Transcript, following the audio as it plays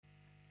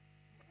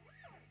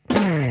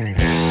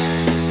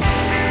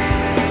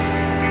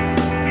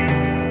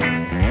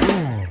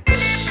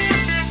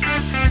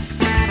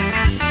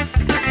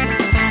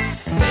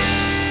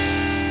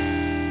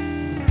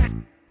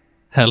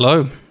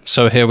Hello.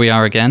 So here we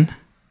are again.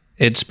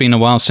 It's been a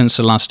while since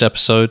the last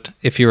episode.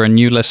 If you're a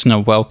new listener,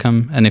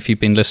 welcome. And if you've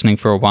been listening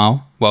for a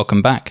while,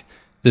 welcome back.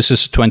 This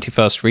is the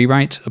 21st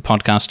Rewrite, a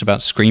podcast about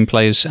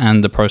screenplays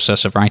and the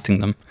process of writing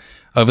them.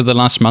 Over the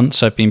last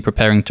months, I've been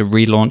preparing to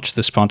relaunch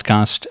this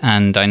podcast,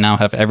 and I now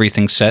have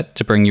everything set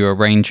to bring you a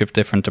range of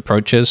different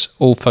approaches,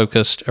 all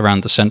focused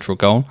around the central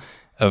goal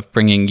of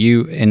bringing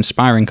you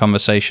inspiring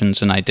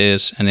conversations and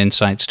ideas and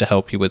insights to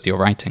help you with your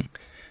writing.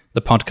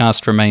 The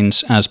podcast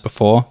remains, as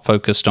before,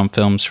 focused on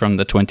films from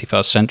the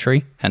 21st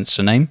century, hence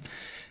the name,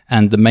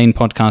 and the main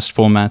podcast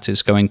format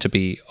is going to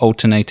be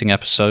alternating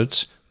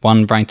episodes,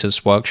 one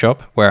writer's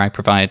workshop, where I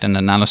provide an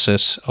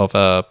analysis of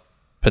a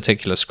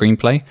particular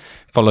screenplay,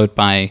 followed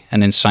by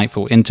an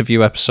insightful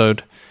interview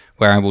episode,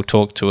 where I will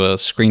talk to a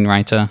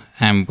screenwriter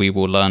and we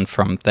will learn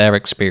from their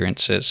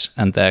experiences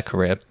and their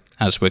career,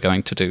 as we're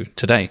going to do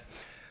today.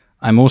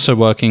 I'm also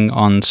working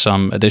on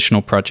some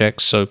additional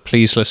projects, so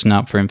please listen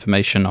out for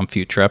information on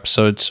future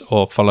episodes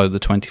or follow the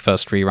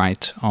 21st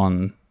Rewrite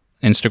on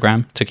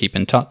Instagram to keep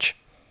in touch.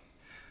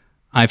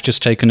 I've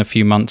just taken a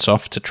few months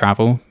off to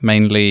travel,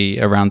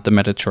 mainly around the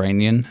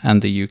Mediterranean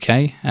and the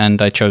UK,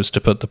 and I chose to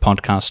put the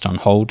podcast on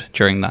hold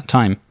during that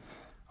time.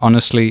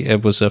 Honestly,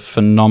 it was a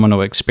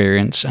phenomenal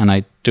experience, and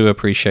I do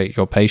appreciate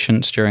your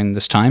patience during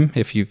this time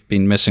if you've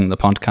been missing the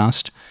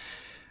podcast.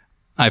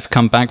 I've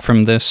come back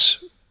from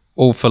this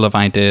all full of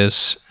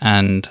ideas,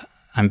 and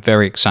I'm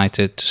very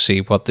excited to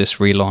see what this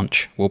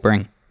relaunch will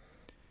bring.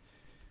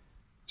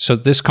 So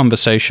this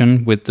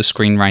conversation with the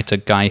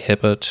screenwriter Guy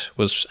Hibbert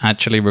was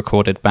actually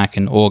recorded back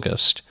in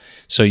August,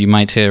 so you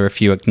might hear a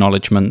few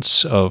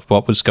acknowledgements of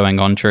what was going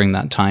on during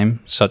that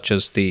time, such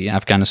as the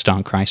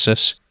Afghanistan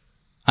crisis.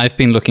 I've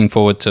been looking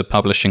forward to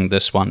publishing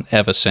this one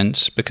ever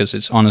since, because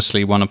it's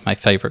honestly one of my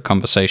favorite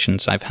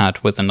conversations I've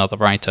had with another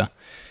writer.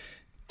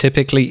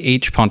 Typically,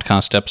 each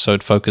podcast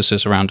episode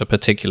focuses around a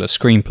particular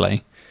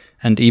screenplay,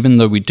 and even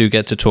though we do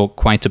get to talk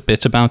quite a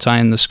bit about Eye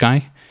in the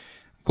Sky,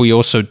 we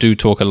also do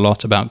talk a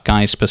lot about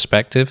Guy's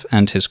perspective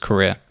and his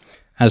career.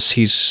 As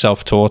he's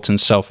self-taught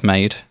and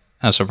self-made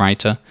as a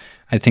writer,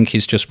 I think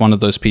he's just one of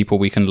those people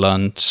we can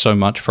learn so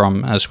much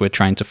from as we're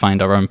trying to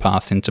find our own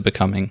path into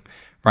becoming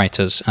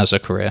writers as a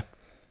career.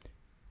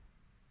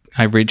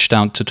 I reached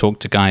out to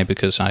talk to Guy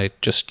because I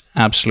just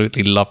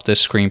absolutely love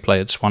this screenplay.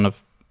 It's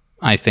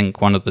I think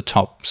one of the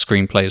top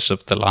screenplays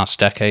of the last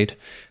decade.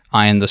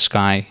 Eye in the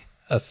Sky,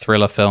 a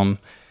thriller film.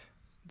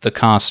 The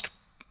cast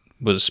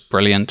was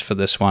brilliant for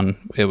this one.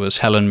 It was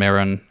Helen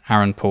Mirren,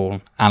 Aaron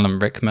Paul, Alan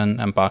Rickman,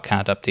 and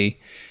Barkhad Abdi.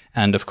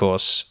 And of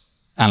course,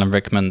 Alan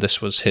Rickman,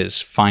 this was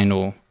his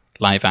final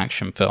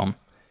live-action film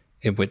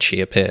in which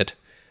he appeared.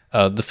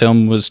 The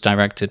film was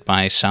directed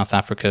by South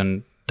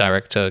African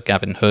director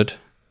Gavin Hood,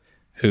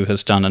 who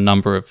has done a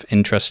number of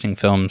interesting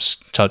films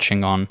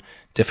touching on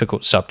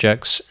difficult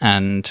subjects,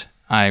 and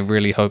I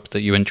really hope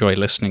that you enjoy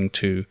listening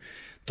to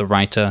the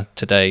writer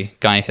today,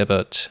 Guy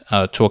Hibbert,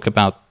 talk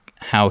about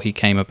how he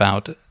came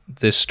about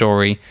this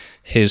story,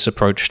 his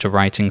approach to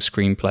writing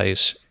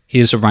screenplays. He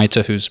is a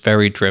writer who's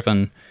very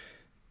driven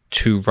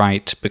to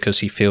write because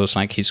he feels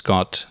like he's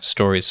got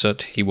stories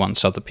that he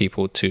wants other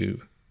people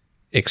to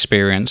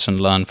experience and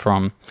learn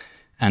from,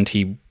 and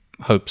he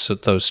hopes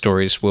that those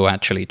stories will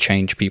actually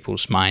change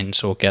people's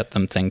minds or get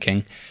them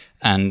thinking.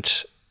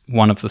 And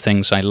one of the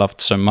things I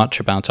loved so much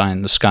about Eye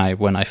in the Sky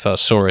when I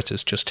first saw it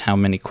is just how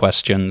many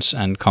questions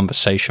and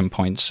conversation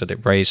points that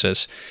it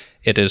raises.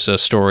 It is a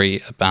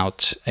story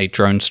about a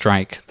drone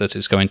strike that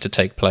is going to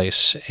take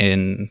place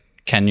in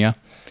Kenya,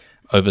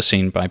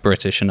 overseen by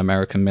British and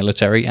American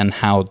military, and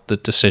how the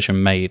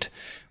decision made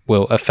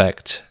will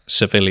affect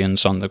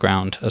civilians on the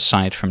ground,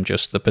 aside from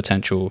just the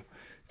potential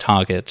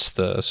targets,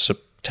 the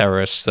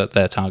terrorists that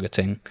they're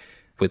targeting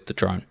with the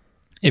drone.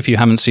 If you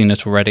haven't seen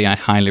it already, I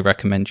highly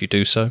recommend you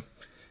do so.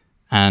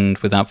 And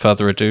without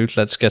further ado,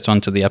 let's get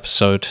on to the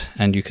episode,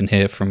 and you can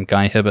hear from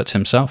Guy Hibbert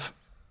himself.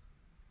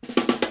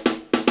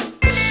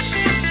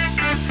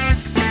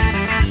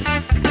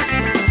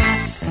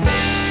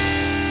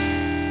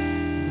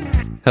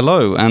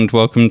 Hello, and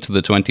welcome to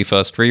the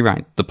 21st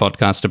Rewrite, the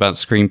podcast about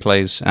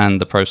screenplays and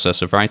the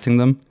process of writing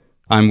them.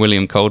 I'm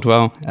William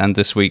Coldwell, and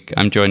this week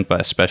I'm joined by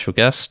a special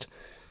guest.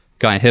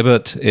 Guy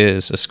Hibbert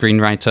is a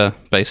screenwriter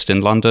based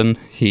in London.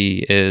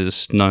 He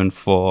is known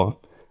for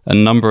a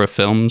number of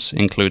films,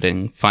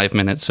 including 5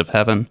 Minutes of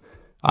Heaven,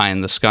 Eye in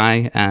the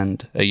Sky,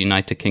 and A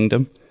United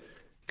Kingdom.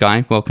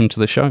 Guy, welcome to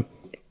the show.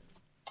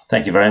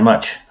 Thank you very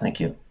much. Thank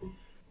you.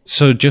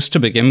 So just to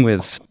begin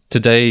with,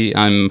 today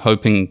I'm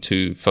hoping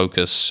to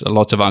focus a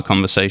lot of our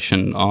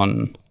conversation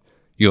on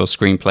your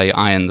screenplay,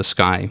 Eye in the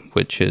Sky,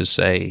 which is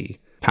a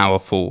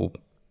powerful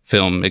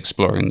film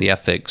exploring the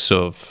ethics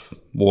of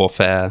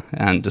warfare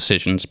and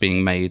decisions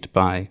being made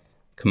by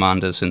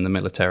commanders in the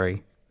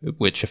military,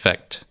 which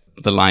affect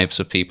the lives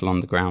of people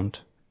on the ground.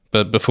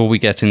 But before we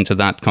get into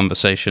that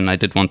conversation, I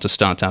did want to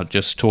start out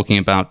just talking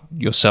about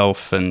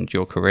yourself and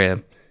your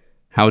career.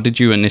 How did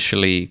you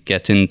initially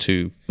get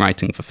into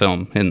writing for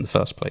film in the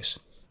first place?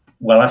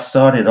 Well, I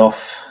started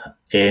off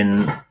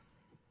in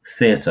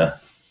theatre.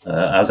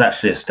 I was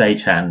actually a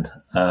stagehand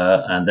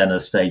and then a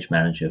stage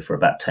manager for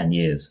about 10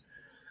 years.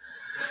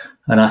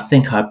 And I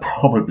think I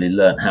probably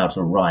learned how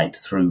to write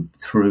through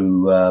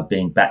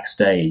being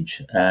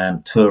backstage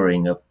and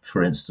touring,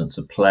 for instance,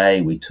 a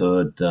play. I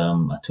toured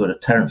a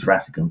Terence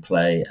Rattigan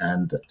play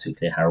and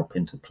particularly a Harold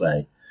Pinter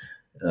play,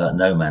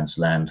 No Man's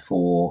Land.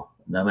 No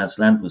Man's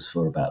Land was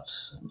for about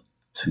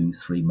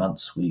 2-3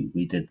 months.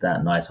 We did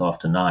that night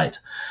after night,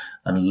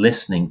 and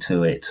listening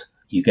to it,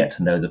 you get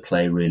to know the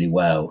play really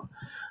well,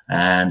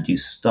 and you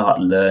start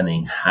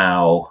learning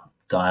how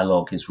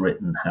dialogue is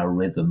written, how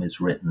rhythm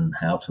is written,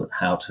 how to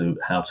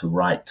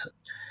write,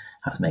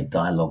 how to make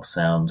dialogue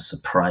sound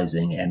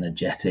surprising,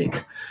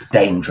 energetic,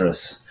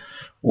 dangerous,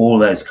 all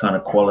those kind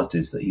of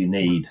qualities that you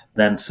need.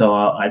 Then so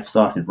I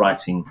started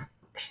writing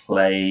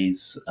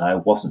plays. I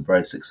wasn't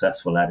very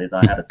successful at it.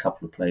 I had a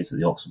couple of plays at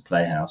the Oxford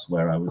Playhouse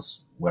where I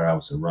was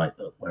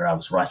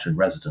writer in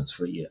residence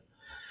for a year.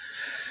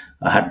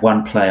 I had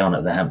one play on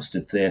at the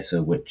Hampstead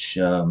Theatre, which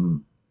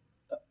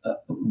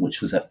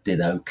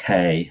did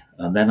okay,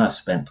 and then I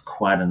spent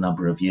quite a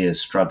number of years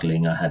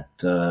struggling. I had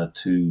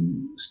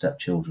 2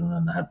 stepchildren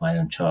and I had my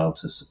own child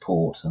to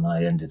support, and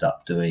I ended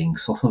up doing,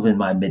 sort of in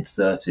my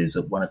mid-30s,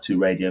 at 1 or 2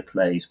 radio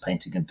plays,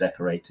 painting and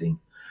decorating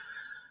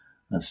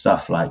and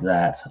stuff like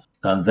that.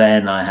 And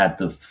then I had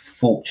the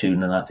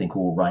fortune, and I think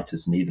all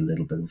writers need a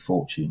little bit of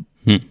fortune.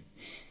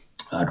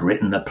 I'd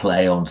written a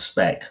play on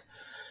spec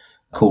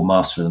called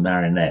Master of the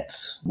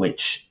Marionettes,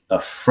 which a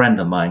friend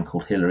of mine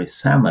called Hilary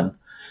Salmon,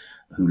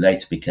 who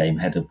later became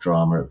head of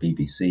drama at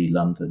BBC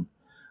London,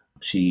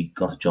 she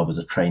got a job as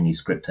a trainee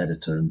script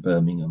editor in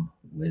Birmingham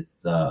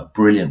with a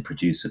brilliant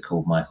producer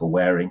called Michael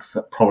Waring,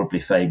 probably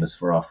famous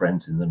for Our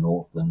Friends in the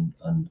North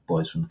and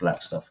Boys from the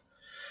Black Stuff.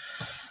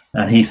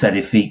 And he said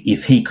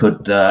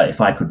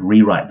if I could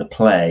rewrite the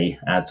play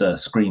as a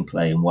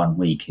screenplay in 1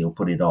 week, he'll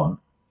put it on.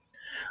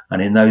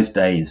 And in those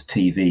days,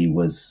 TV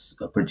was,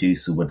 a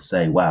producer would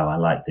say, wow, I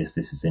like this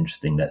is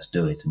interesting, let's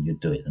do it, and you'd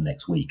do it the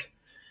next week.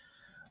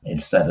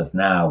 Instead of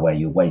now, where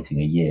you're waiting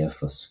a year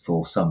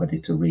for somebody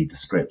to read the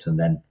script and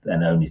then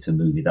only to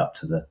move it up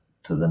to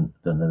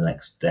the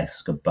next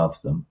desk above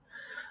them.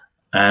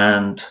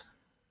 And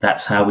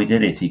that's how we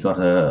did it. He got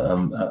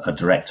a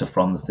director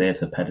from the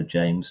theatre, Peter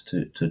James,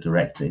 to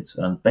direct it.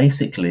 And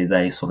basically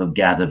they sort of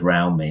gathered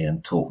round me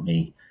and taught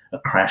me a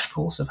crash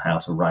course of how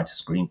to write a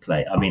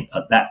screenplay. I mean,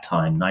 at that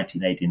time,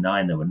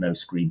 1989, there were no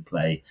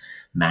screenplay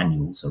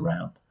manuals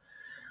around.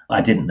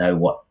 I didn't know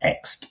what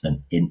ext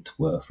and int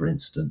were, for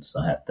instance.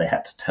 They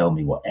had to tell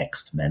me what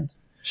ext meant.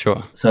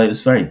 Sure. So it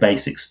was very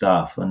basic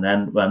stuff. And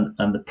then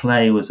and the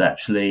play was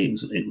actually,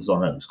 it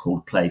was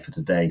called Play for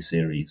Today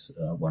series,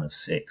 1 of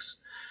 6,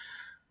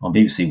 on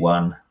BBC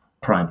One,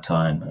 prime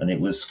time. And it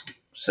was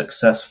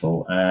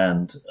successful.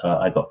 And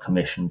I got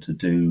commissioned to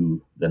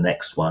do the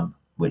next one,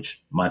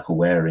 which Michael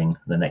Waring,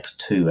 the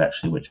next 2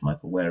 actually, which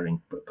Michael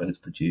Waring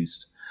both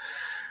produced.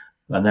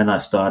 And then I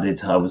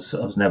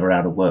was never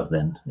out of work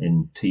then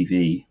in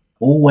TV,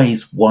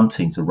 always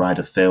wanting to write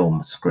a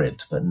film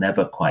script, but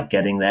never quite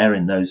getting there.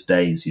 In those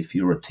days, if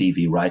you were a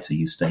TV writer,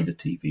 you stayed a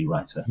TV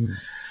writer.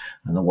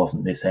 And there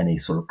wasn't any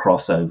sort of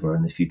crossover.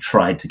 And if you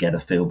tried to get a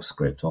film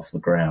script off the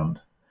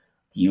ground,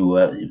 you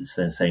were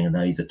saying,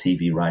 no, he's a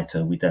TV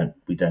writer. We don't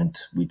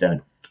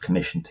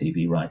commission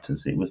TV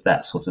writers. It was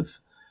that sort of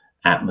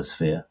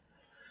atmosphere.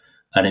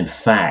 And in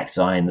fact,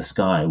 Eye in the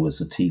Sky was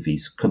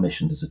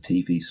commissioned as a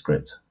TV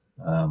script.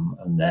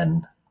 And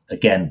then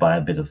again, by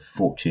a bit of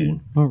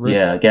fortune,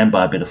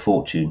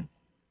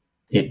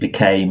 it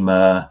became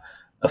a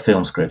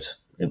film script.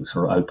 It was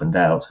sort of opened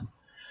out.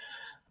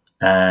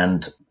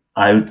 And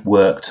I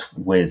worked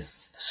with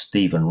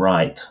Stephen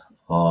Wright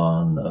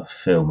on a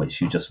film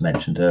which you just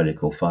mentioned earlier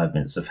called 5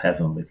 Minutes of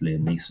Heaven with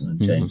Liam Neeson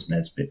and James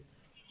Nesbitt,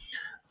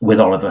 with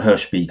Oliver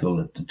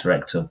Hirschbiegel, the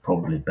director,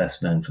 probably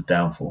best known for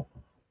Downfall.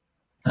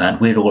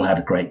 And we'd all had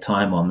a great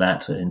time on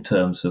that in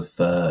terms of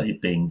it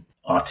being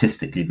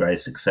artistically very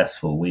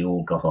successful. We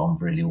all got on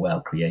really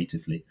well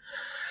creatively.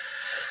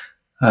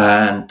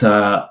 And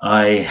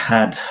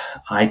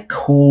I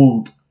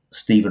called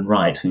Stephen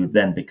Wright, who had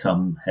then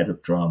become head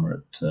of drama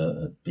at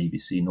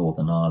BBC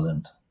Northern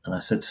Ireland. And I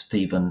said to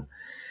Stephen,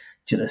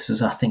 this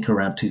is, I think,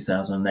 around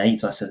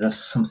 2008. I said, there's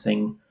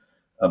something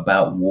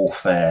about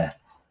warfare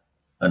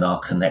and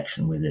our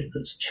connection with it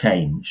that's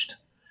changed.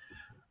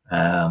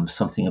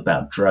 Something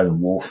about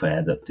drone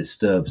warfare that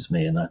disturbs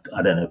me. And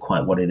I don't know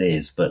quite what it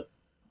is, but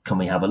can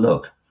we have a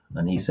look?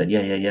 And he said,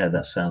 yeah,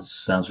 that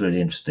sounds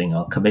really interesting.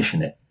 I'll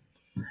commission it.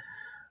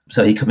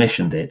 So he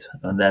commissioned it,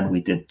 and then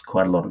we did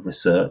quite a lot of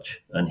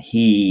research. And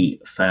he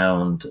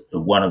found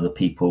one of the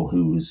people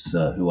who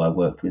I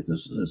worked with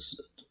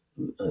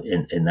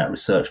in that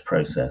research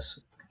process,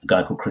 a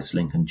guy called Chris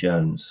Lincoln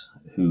Jones,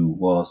 who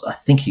was a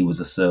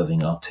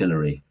serving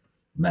artillery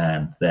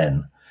man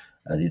then.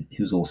 He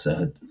was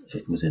also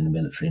was in the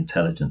military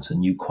intelligence and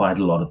knew quite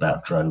a lot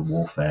about drone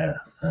warfare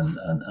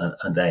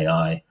and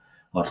AI.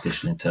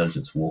 Artificial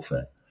intelligence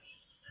warfare.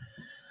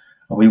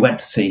 And we went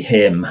to see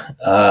him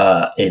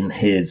in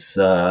his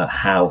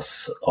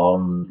house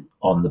on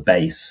the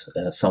base,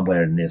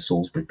 somewhere near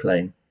Salisbury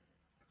Plain.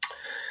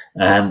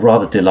 And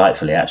rather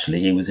delightfully,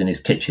 actually, he was in his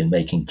kitchen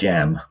making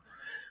jam,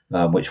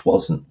 which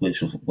was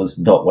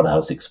not what I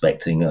was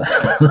expecting an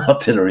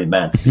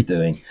artilleryman to be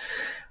doing.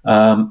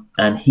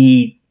 And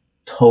he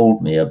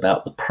told me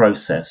about the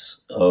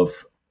process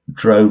of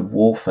drone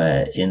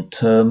warfare in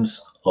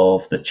terms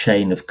of the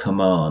chain of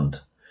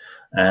command,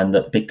 and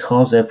that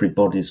because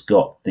everybody's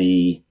got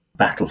the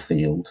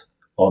battlefield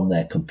on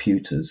their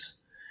computers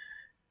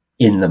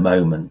in the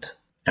moment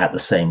at the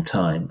same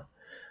time,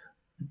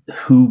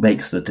 who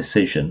makes the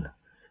decision?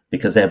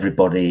 Because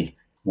everybody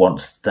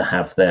wants to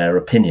have their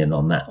opinion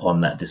on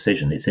that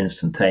decision. It's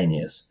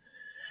instantaneous.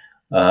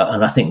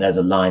 And I think there's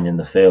a line in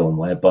the film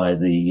whereby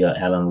the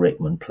Alan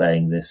Rickman,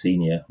 playing the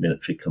senior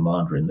military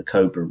commander in the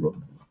Cobra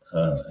room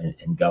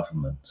in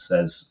government,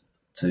 says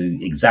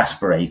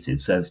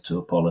to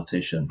a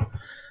politician,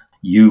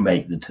 "You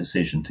make the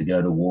decision to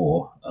go to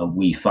war, and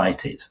we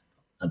fight it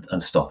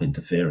and stop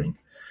interfering."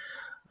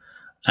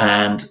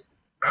 And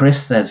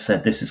Chris then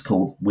said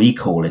we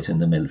call it in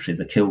the military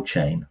the kill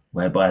chain,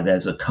 whereby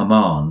there's a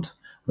command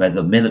where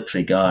the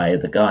military guy,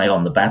 the guy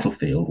on the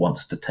battlefield,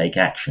 wants to take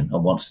action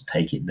and wants to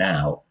take it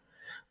now.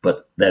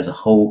 But there's a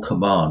whole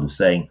command of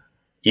saying,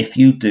 if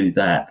you do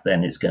that,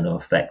 then it's going to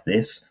affect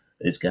this.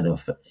 It's going to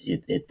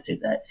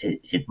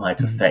it might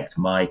affect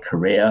my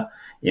career.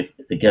 If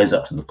it goes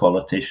up to the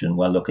politician,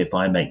 well, look, if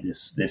I make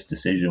this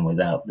decision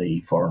without the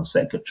foreign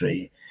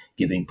secretary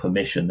giving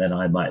permission, then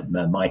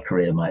my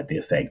career might be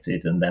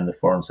affected. And then the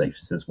foreign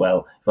secretary says,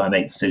 well, if I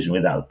make a decision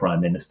without the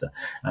prime minister,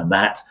 and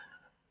that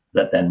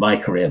then my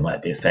career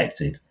might be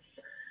affected.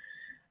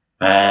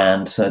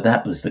 And so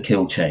that was the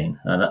kill chain.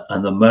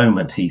 And the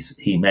moment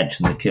he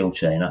mentioned the kill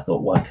chain, I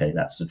thought, well, okay,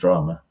 that's the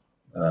drama.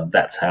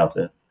 That's how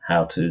to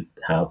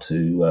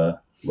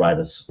write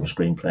a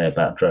screenplay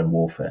about drone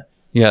warfare.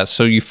 Yeah,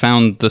 so you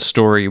found the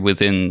story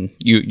within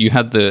you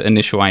had the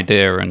initial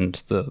idea,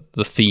 and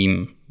the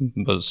theme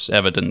was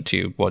evident to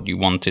you, what you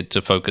wanted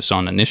to focus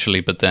on initially,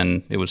 but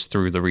then it was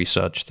through the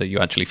research that you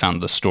actually found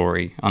the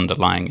story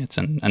underlying it,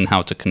 and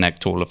how to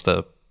connect all of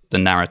the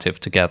narrative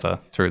together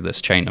through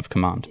this chain of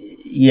command.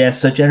 Yeah,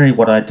 so generally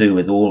what I do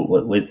with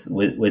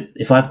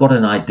if I've got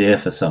an idea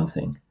for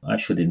something, I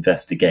should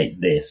investigate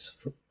this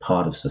for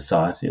part of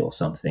society or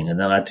something, and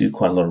then I do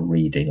quite a lot of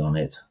reading on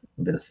it,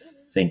 a bit of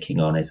thinking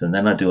on it, and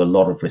then I do a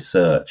lot of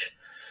research.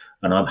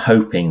 And I'm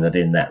hoping that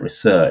in that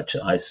research,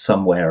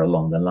 somewhere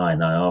along the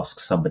line, I ask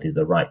somebody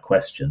the right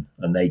question,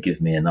 and they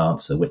give me an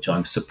answer which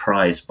I'm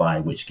surprised by,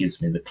 which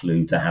gives me the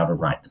clue to how to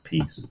write the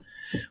piece,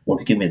 or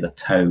to give me the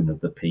tone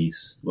of the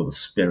piece, or the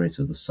spirit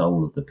of the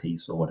soul of the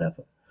piece, or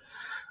whatever.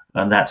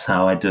 And that's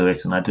how I do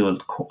it. And I do a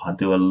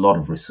lot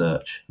of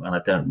research, and I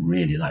don't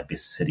really like be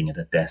sitting at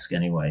a desk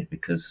anyway,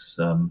 because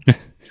I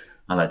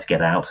like to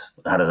get out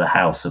of the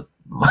house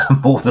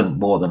more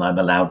than I'm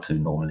allowed to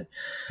normally.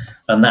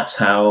 And that's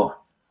how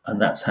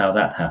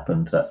that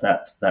happened.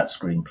 That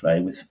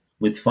screenplay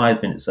with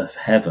 5 Minutes of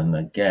Heaven,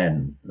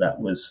 again, that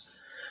was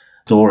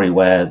a story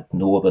where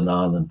Northern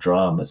Ireland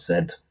Drama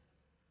said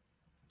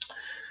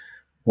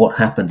what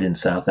happened in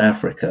South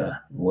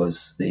Africa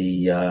was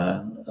the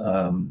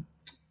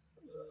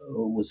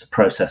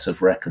process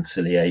of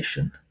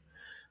reconciliation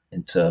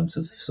in terms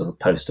of sort of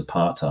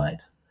post-apartheid,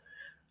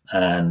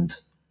 and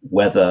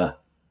whether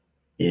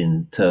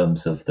in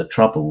terms of the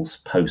Troubles,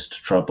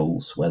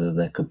 post-Troubles, whether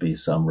there could be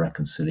some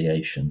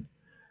reconciliation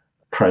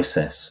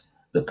process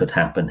that could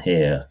happen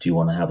here. Do you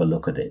want to have a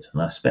look at it?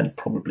 And I spent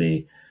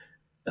probably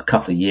a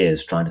couple of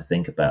years trying to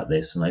think about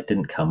this, and I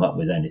didn't come up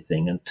with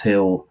anything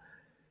until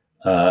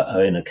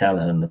Owen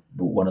O'Callaghan,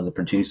 one of the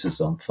producers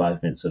on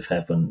 5 Minutes of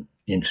Heaven,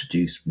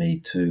 introduced me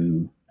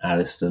to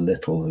Alistair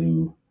Little,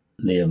 who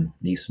Liam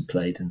Neeson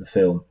played in the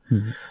film,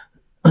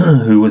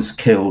 who was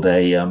killed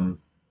as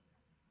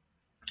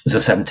a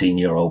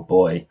 17-year-old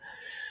boy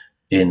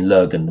in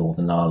Lurgan,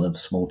 Northern Ireland, a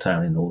small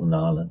town in Northern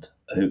Ireland,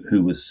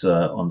 who was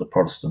on the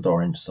Protestant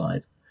Orange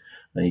side.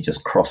 And he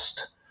just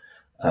crossed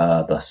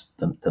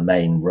the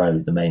main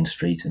road, the main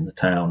street in the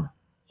town,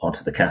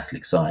 onto the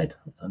Catholic side,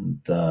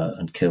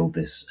 and killed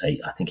this,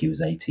 I think he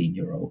was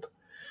 18-year-old,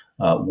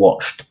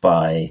 watched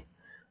by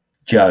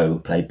Joe,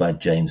 played by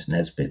James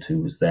Nesbitt, who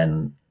was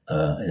then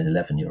an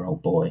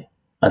 11-year-old boy.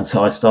 And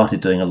so I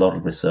started doing a lot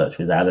of research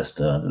with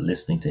Alistair,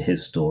 listening to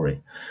his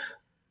story.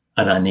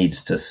 And I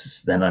needed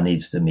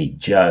to meet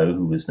Joe,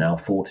 who was now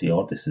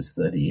 40-odd. This is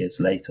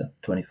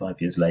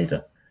 25 years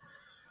later.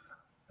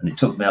 And it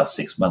took me about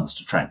 6 months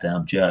to track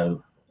down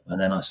Joe. And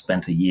then I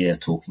spent a year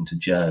talking to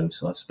Joe.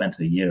 So I spent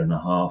a year and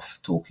a half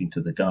talking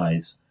to the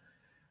guys.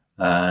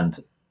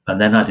 And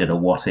then I did a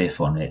what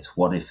if on it.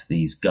 What if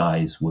these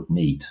guys would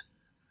meet?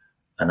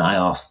 And I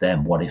asked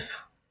them, what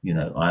if,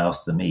 I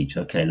asked them each,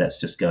 okay, let's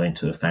just go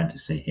into a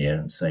fantasy here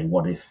and say,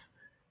 what if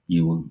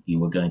you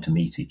were going to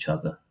meet each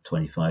other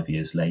 25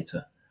 years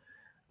later?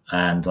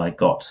 And I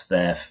got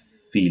their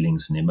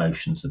feelings and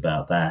emotions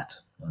about that.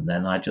 And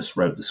then I just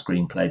wrote the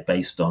screenplay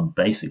based on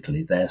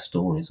basically their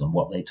stories and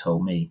what they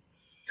told me.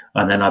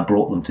 And then I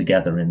brought them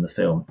together in the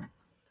film.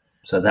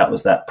 So that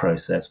was that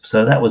process.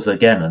 So that was,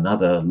 again,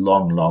 another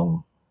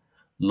long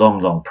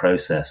long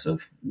process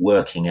of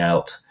working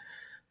out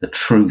the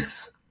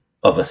truth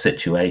of a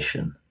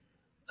situation,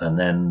 and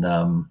then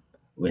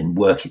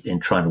in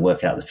trying to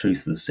work out the truth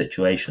of the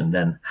situation,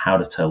 then how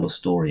to tell the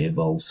story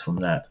evolves from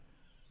that.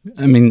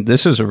 I mean,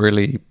 this is a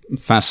really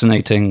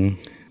fascinating.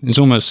 It's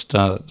almost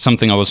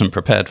something I wasn't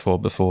prepared for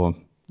before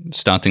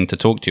starting to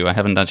talk to you. I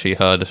haven't actually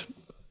heard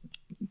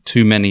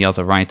too many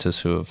other writers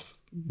who have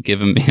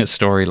given me a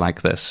story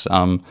like this.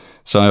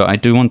 So I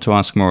do want to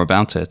ask more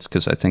about it,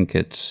 because I think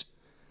it's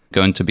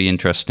going to be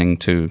interesting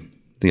to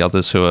the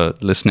others who are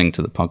listening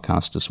to the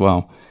podcast as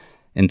well.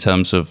 In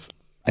terms of,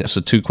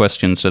 so two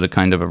questions that are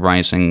kind of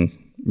arising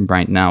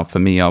right now for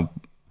me are,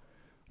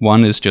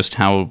 one is just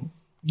how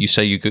you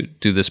say you could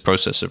do this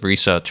process of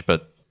research,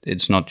 but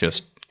it's not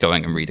just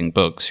going and reading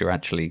books, you're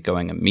actually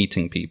going and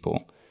meeting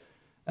people.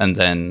 And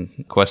then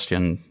the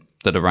question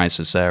that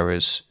arises there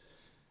is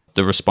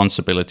the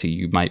responsibility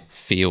you might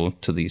feel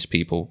to these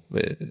people,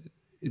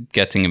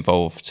 getting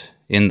involved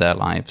in their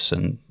lives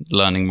and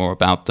learning more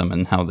about them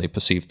and how they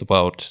perceive the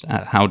world.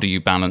 How do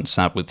you balance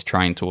that with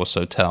trying to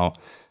also tell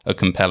a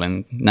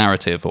compelling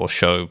narrative or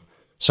show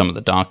some of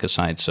the darker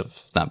sides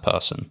of that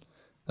person,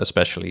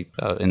 especially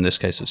in this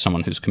case, it's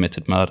someone who's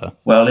committed murder?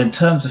 Well, in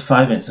terms of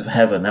 5 Minutes of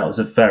Heaven, that was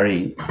a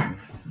very,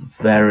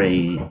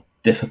 very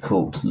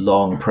difficult,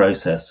 long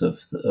process of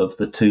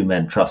the two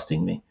men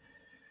trusting me.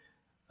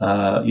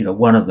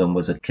 One of them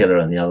was a killer,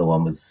 and the other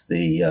one was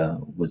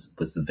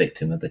the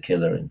victim of the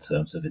killer in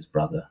terms of his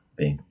brother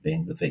being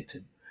the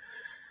victim.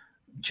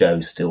 Joe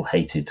still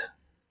hated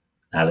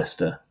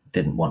Alistair,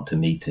 didn't want to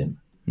meet him.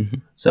 Mm-hmm.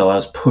 So I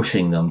was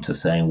pushing them to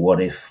saying,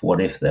 what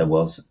if there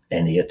was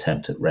any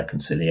attempt at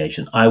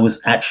reconciliation? I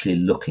was actually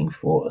looking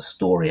for a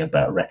story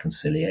about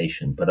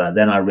reconciliation, but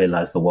then I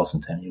realized there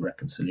wasn't any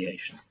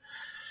reconciliation.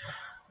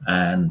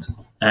 And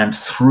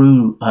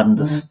through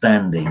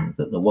understanding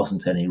that there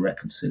wasn't any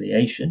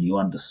reconciliation, you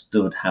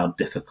understood how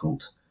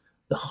difficult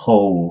the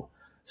whole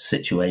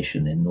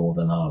situation in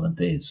Northern Ireland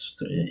is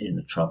in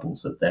the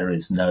Troubles, that there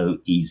is no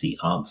easy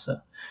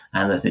answer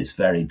and that it's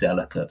very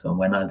delicate. And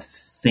when I'm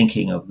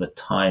thinking of the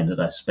time that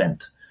I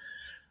spent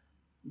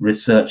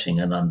researching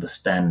and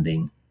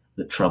understanding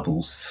the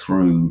Troubles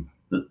through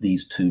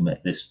these two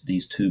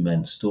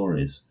men's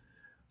stories,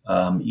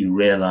 you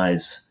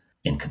realize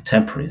in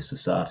contemporary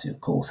society, of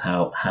course,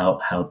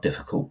 how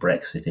difficult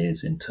Brexit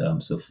is in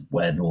terms of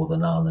where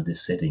Northern Ireland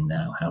is sitting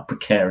now, how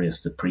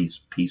precarious the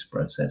peace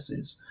process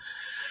is.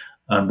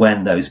 And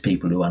when those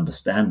people who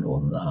understand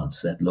Northern Ireland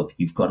said, look,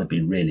 you've got to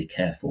be really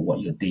careful what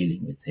you're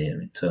dealing with here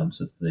in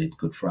terms of the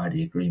Good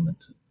Friday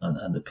Agreement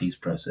and the peace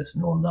process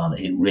in Northern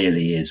Ireland, it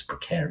really is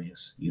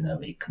precarious.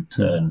 It can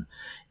turn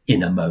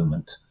in a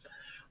moment.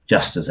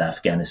 Just as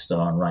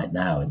Afghanistan right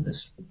now, in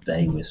this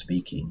day we're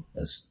speaking,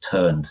 has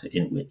turned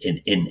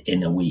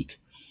in a week.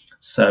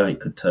 So it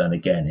could turn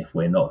again if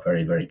we're not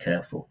very, very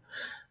careful.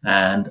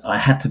 And I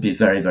had to be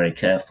very, very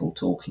careful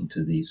talking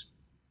to these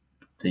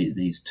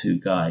two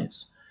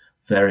guys,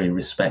 very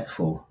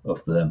respectful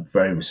of them,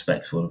 very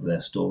respectful of their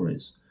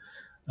stories.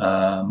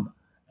 And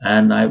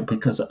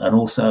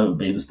also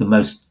it was the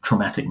most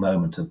traumatic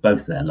moment of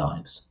both their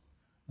lives,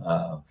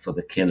 for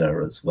the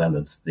killer as well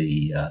as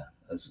the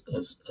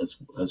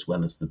as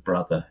well as the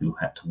brother who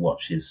had to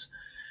watch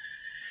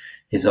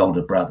his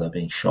older brother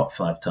being shot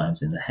 5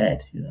 times in the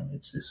head.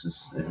 This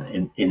is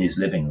in his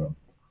living room.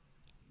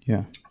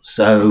 Yeah.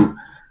 So.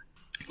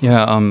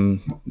 Yeah.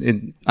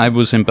 I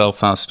was in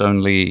Belfast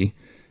only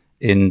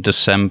in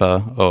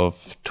December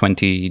of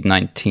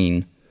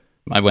 2019.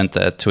 I went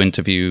there to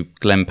interview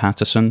Glenn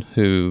Patterson,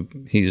 who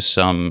he's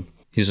a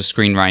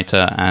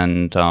screenwriter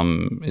and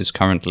is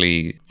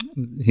currently,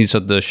 he's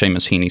at the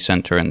Seamus Heaney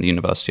Centre in the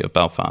University of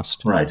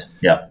Belfast. Right,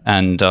 yeah.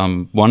 And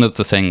one of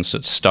the things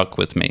that stuck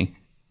with me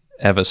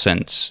ever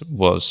since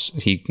was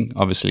he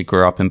obviously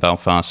grew up in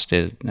Belfast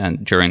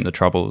and during the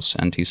Troubles,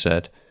 and he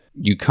said,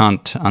 you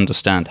can't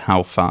understand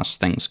how fast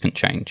things can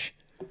change.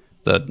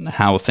 That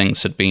how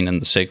things had been in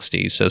the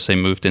 60s as they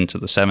moved into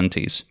the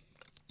 70s.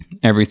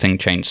 Everything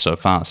changed so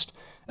fast.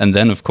 And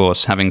then, of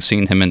course, having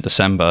seen him in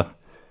December,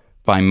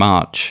 by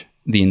March,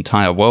 the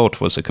entire world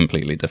was a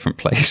completely different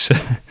place.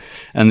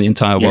 And the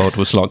entire world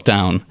was locked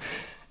down.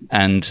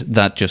 And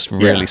that just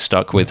really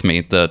stuck with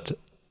me, that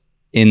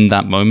in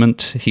that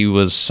moment, he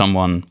was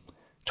someone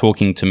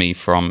talking to me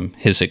from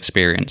his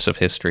experience of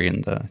history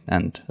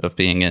and of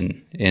being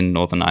in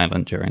Northern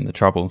Ireland during the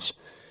Troubles.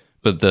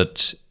 But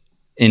that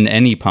in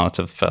any part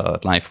of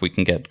life, we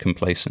can get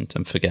complacent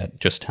and forget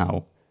just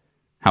how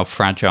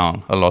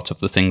fragile a lot of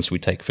the things we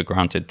take for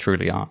granted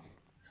truly are.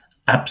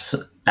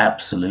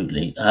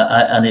 Absolutely,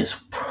 and it's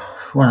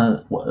one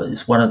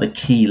of the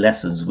key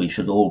lessons we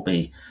should all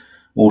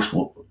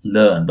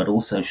learn, but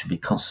also should be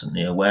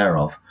constantly aware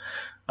of.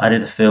 I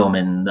did a film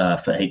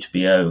for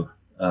HBO.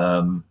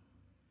 I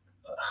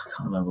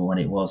can't remember when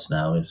it was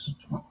now. It was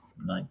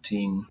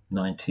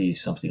 1990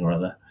 something or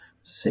other.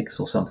 6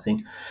 or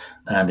something,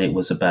 and it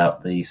was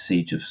about the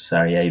siege of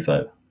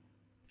Sarajevo,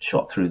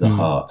 shot through the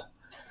heart.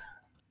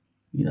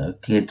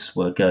 Kids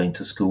were going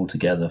to school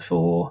together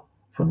for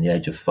from the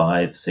age of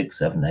 5, 6,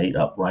 7, 8,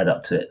 right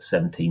up to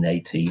 17,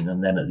 18.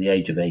 And then at the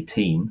age of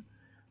 18,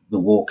 the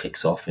war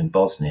kicks off in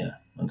Bosnia,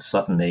 and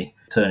suddenly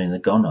turning the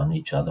gun on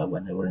each other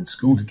when they were in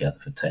school together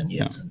for 10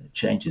 years. And it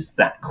changes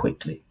that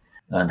quickly.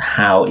 And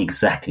how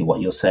exactly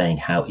what you're saying,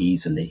 how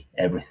easily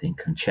everything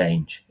can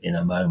change in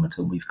a moment.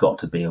 And we've got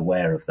to be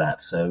aware of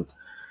that. So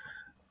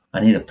I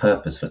need a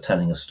purpose for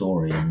telling a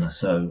story. And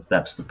so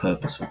that's the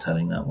purpose for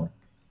telling that one.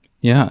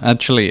 Yeah,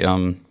 actually,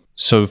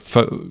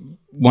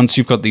 once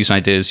you've got these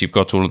ideas, you've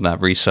got all of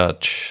that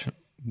research,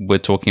 we're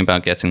talking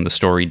about getting the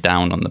story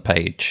down on the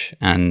page.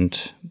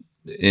 And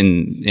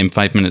in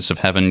 5 Minutes of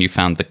Heaven, you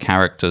found the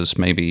characters,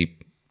 maybe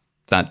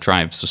that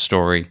drives the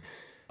story.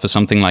 For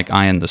something like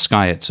Eye in the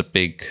Sky, it's a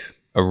big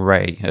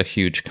array, a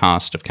huge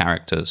cast of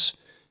characters,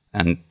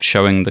 and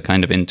showing the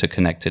kind of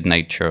interconnected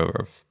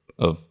nature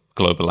of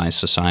globalized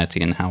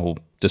society and how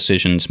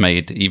decisions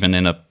made even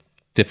in a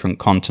different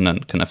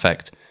continent can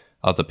affect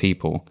other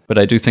people. But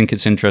I do think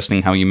it's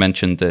interesting how you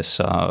mentioned this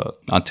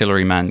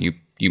artilleryman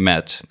you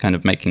met kind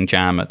of making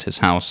jam at his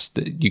house.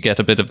 You get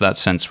a bit of that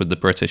sense with the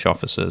British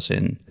officers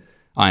in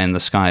Eye in the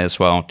Sky as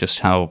well,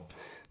 just how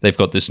they've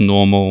got this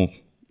normal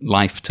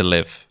life to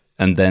live,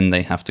 and then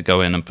they have to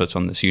go in and put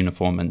on this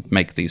uniform and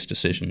make these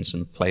decisions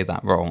and play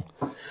that role.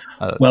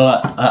 Well,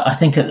 I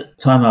think at the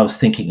time I was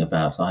thinking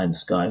about Eye in the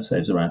Sky, so it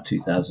was around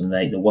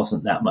 2008, there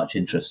wasn't that much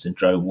interest in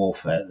drone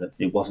warfare, that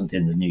it wasn't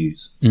in the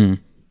news.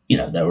 You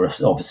know, there were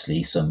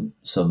obviously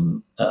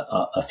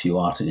a few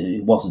articles.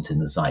 It wasn't in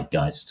the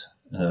zeitgeist.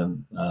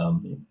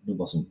 It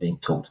wasn't being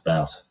talked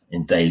about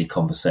in daily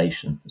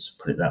conversation, let's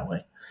put it that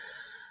way.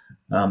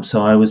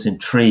 So I was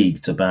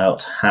intrigued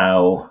about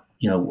how,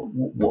 you know,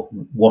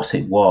 what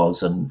it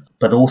was,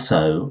 but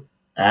also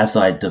as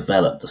I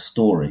developed the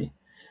story,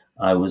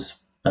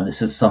 and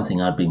this is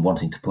something I'd been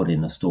wanting to put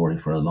in a story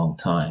for a long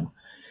time.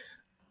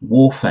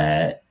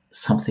 Warfare,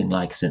 something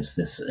like since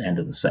this end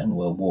of the Second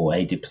World War,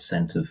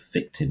 80% of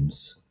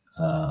victims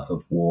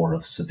of war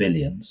are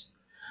civilians.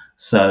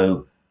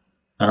 So,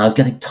 and I was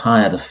getting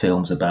tired of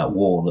films about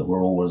war that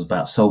were always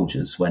about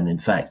soldiers, when in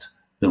fact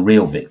the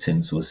real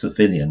victims were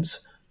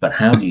civilians. But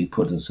how do you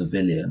put a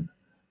civilian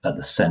at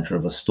the center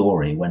of a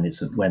story when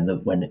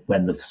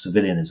the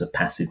civilian is a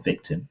passive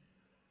victim?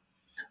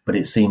 But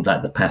it seemed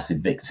like the passive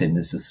victim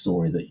is the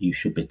story that you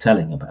should be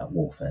telling about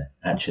warfare.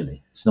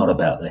 Actually, it's not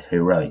about the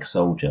heroic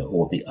soldier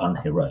or the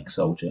unheroic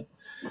soldier,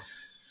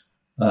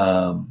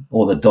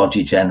 or the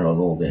dodgy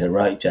general or the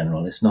heroic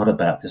general. It's not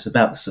about this. It's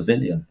about the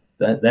civilian.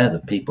 They're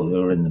the people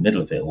who are in the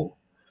middle of it all.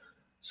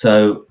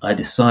 So I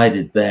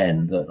decided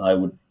then that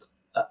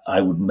I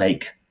would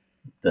make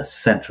the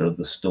center of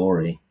the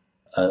story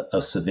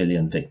a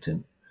civilian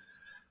victim.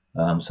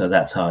 So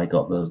that's how I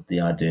got the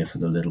idea for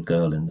the little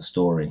girl in the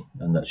story,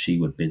 and that she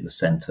would be the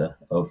center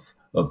of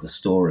the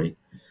story.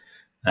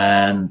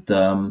 And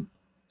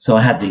so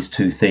I had these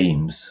two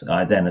themes.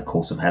 I then, of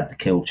course, have had the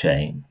kill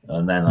chain,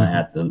 and then I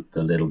had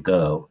the little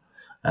girl,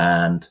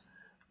 and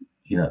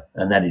you know,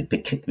 and then it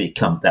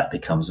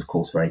becomes, of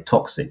course, very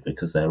toxic,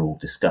 because they're all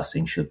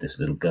discussing, should this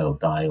little girl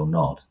die or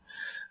not,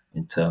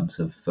 in terms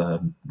of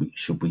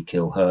should we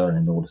kill her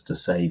in order to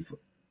save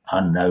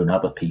unknown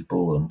other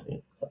people,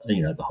 and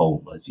you know, the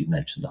whole, as you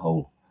mentioned, the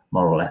whole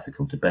moral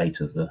ethical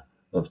debate of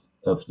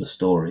the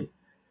story.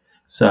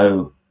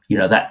 So, you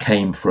know, that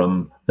came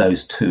from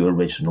those two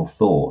original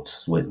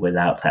thoughts,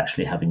 without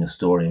actually having a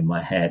story in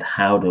my head.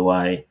 How do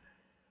I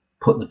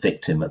put the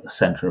victim at the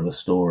center of a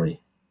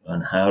story,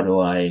 and how do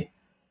I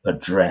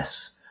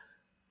address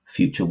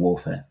future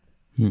warfare?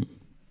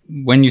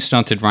 When you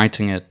started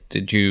writing it,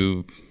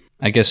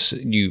 I guess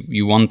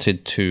you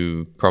wanted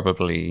to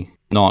probably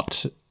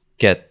not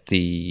get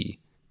the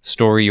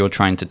story you're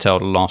trying to tell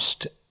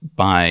lost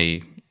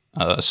by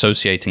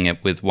associating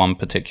it with one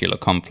particular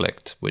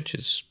conflict, which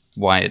is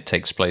why it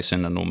takes place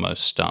in an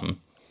almost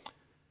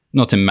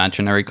not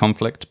imaginary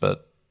conflict,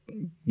 but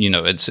you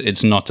know,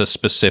 it's not a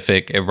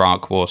specific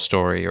Iraq war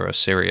story or a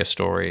Syria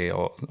story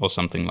or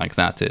something like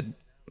that.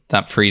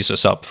 That frees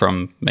us up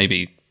from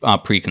maybe our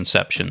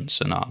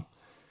preconceptions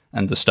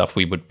and the stuff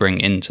we would bring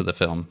into the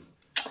film.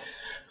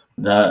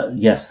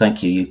 Yes,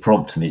 thank you. You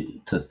prompt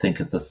me to think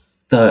of the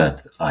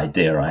third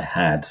idea I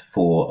had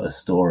for a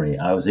story.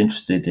 I was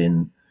interested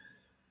in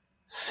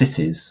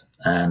cities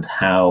and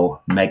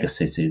how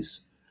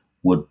megacities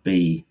would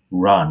be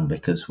run,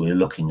 because we're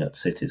looking at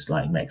cities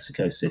like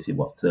Mexico City,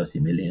 30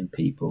 million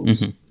people,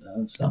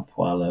 Sao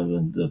Paulo,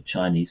 and the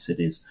Chinese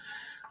cities,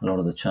 a lot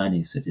of the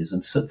Chinese cities.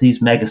 And so these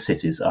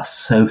megacities are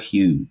so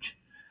huge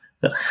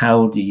that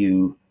how do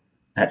you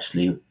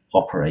actually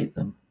operate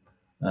them?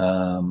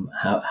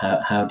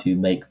 How do you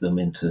make them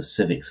into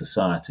civic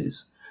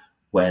societies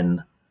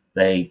when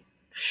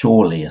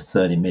surely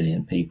 30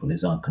 million people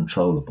is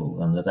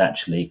uncontrollable, and that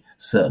actually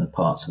certain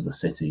parts of the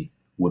city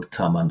would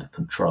come under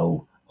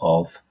control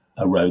of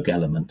a rogue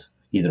element,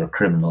 either a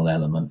criminal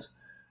element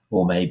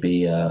or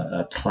maybe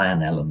a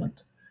clan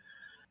element.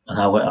 And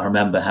I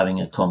remember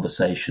having a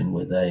conversation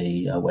with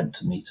I went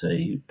to meet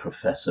a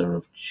professor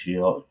of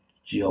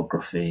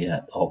geography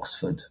at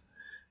Oxford,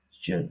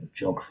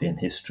 geography and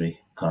history,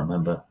 can't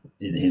remember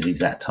his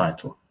exact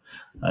title,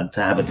 and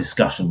to have a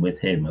discussion with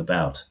him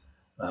about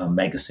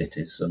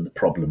megacities and the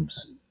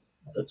problems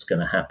that's going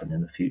to happen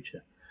in the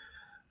future.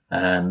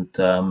 And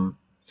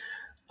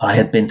I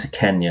had been to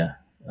Kenya,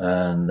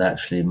 and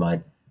actually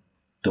my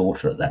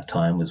daughter at that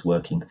time was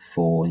working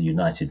for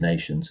United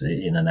Nations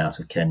in and out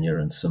of Kenya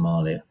and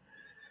Somalia.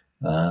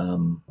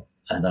 And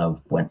I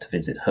went to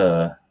visit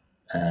her,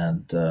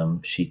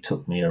 and she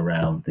took me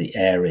around the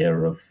area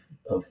of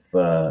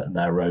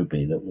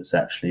Nairobi that was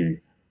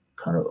actually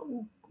kind of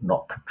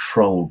not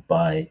controlled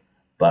by,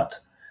 but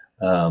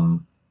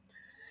had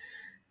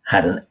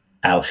an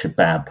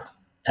Al-Shabaab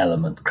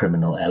element,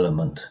 criminal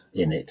element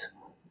in it,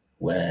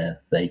 where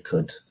they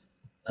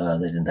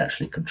didn't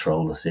actually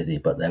control the city,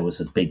 but there was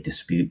a big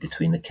dispute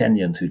between the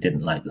Kenyans who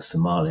didn't like the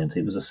Somalians.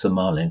 It was a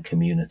Somalian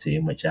community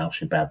in which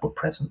Al-Shabaab were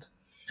present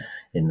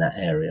in that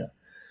area.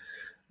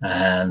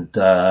 And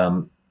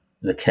the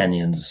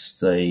Kenyans,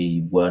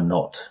 they were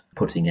not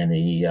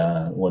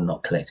were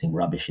not collecting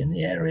rubbish in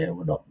the area,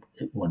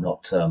 were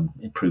not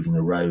improving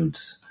the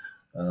roads,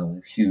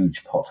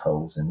 huge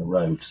potholes in the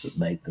roads that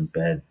made them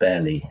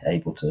barely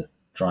able to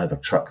drive a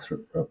truck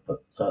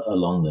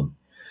along them,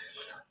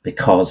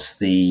 because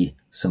the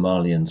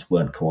Somalians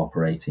weren't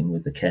cooperating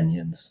with the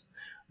Kenyans.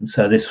 And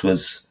so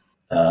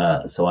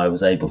so I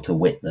was able to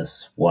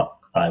witness what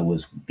I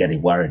was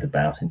getting worried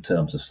about in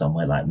terms of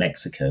somewhere like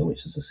Mexico,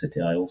 which is a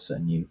city I also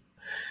knew, in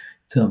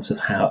terms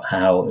of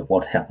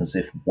what happens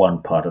if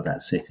one part of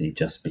that city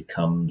just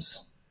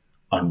becomes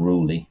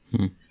unruly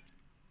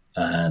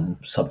and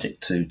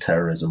subject to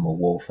terrorism or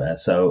warfare.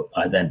 So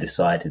I then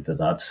decided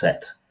that I'd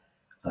set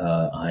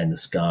Eye in the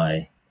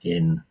Sky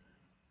in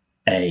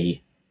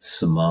a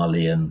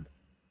Somalian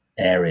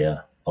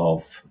area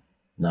of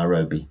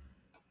Nairobi.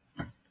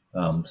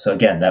 So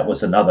again, that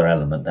was another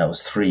element. That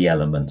was three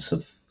elements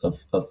of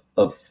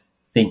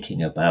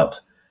thinking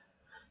about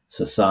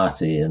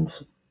society and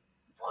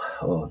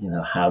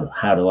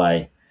how do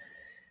I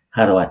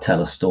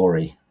tell a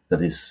story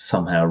that is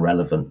somehow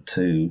relevant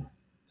to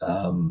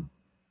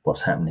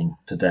what's happening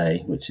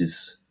today, which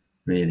is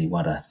really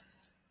what I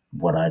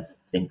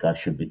think I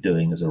should be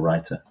doing as a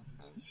writer.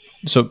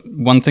 So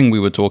one thing we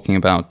were talking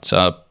about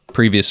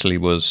previously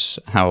was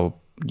how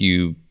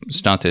you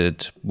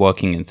started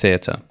working in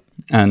theatre.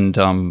 And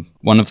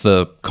one of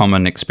the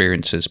common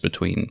experiences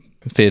between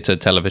theatre,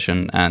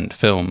 television, and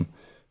film,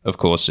 of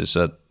course, is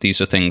that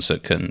these are things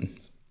that can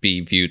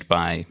be viewed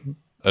by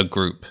a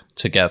group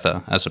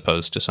together, as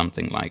opposed to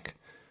something like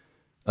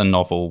a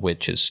novel,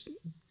 which is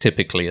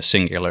typically a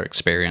singular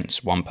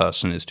experience. One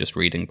person is just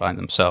reading by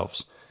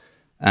themselves.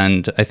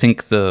 And I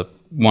think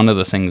one of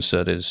the things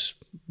that is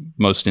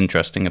most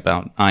interesting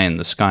about Eye in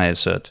the Sky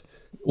is that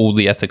all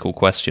the ethical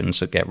questions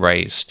that get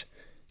raised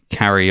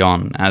carry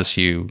on as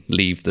you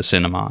leave the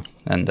cinema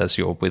and as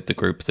you're with the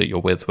group that you're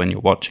with when you're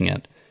watching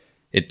it.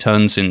 It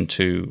turns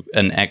into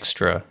an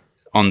extra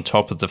on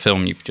top of the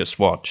film you've just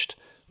watched,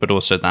 but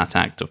also that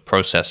act of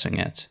processing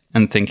it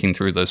and thinking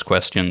through those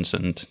questions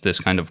and this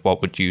kind of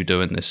what would you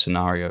do in this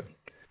scenario.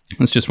 I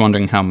was just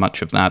wondering how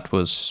much of that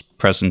was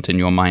present in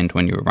your mind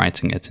when you were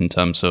writing it, in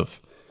terms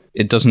of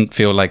it doesn't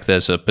feel like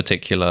there's a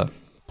particular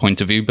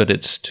point of view, but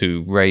it's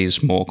to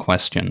raise more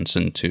questions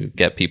and to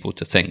get people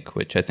to think,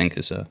 which I think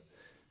is a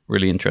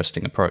really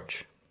interesting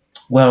approach.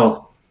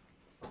 Well,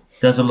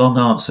 there's a long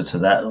answer to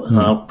that, and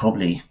I'll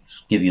probably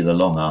give you the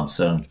long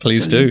answer.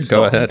 Please do.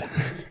 Go ahead.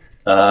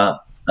 I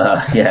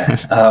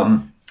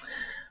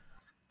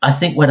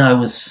think when I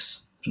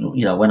was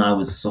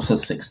sort of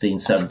 16,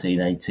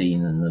 17,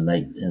 18 in the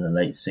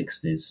late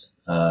 60s,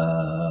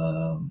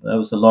 there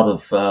was a lot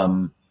of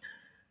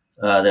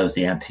there was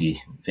the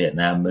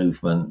anti-Vietnam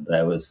movement.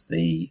 There was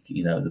the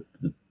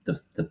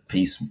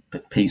peace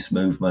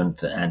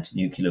movement,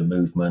 anti-nuclear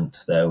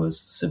movement. There was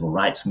the civil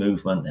rights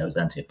movement. There was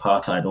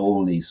anti-apartheid.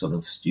 All these sort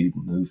of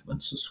student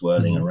movements are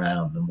swirling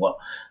around,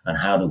 and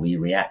how do we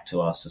react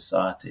to our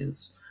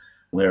societies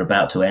we're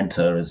about to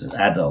enter as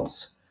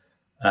adults?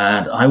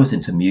 And I was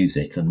into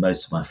music, and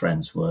most of my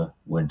friends were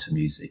into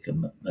music,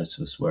 and most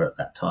of us were at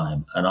that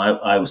time. And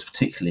I was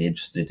particularly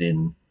interested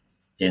in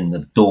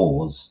the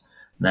Doors.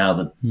 Now,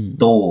 the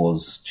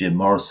Doors, Jim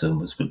Morrison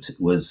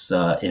was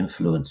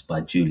influenced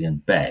by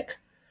Julian Beck,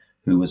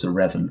 who was a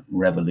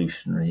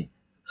revolutionary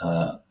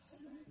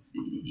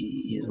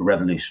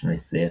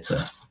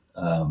theatre.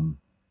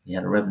 He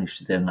had a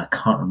revolutionary theatre, and I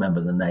can't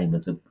remember the name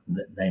of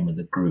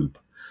the group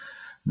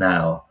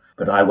now.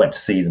 But I went to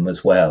see them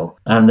as well,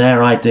 and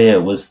their idea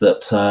was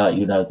that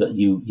that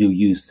you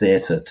use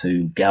theatre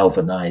to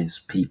galvanise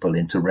people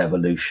into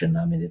revolution.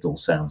 I mean, it all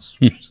sounds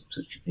a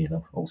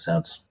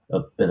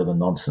bit of a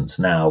nonsense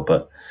now,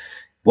 but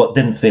what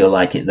didn't feel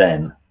like it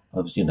then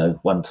was,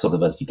 one sort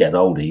of, as you get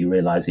older, you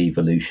realise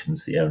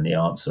evolution's the only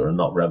answer and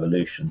not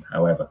revolution.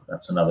 However,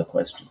 that's another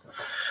question.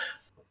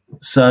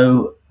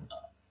 So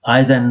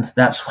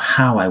that's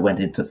how I went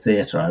into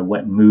theatre. I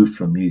moved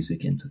from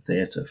music into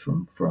theatre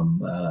from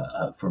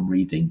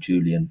reading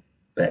Julian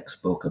Beck's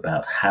book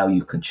about how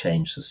you can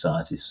change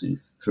society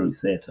through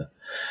theatre.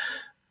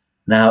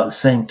 Now, at the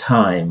same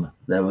time,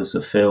 there was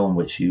a film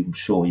which I'm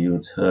sure you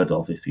had heard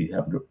of if you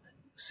haven't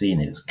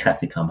seen it. It was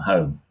Kathy Come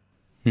Home,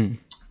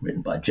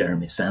 written by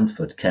Jeremy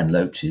Sanford, Ken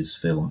Loach's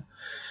film,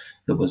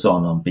 that was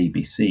on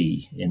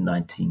BBC in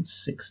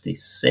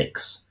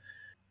 1966,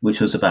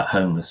 which was about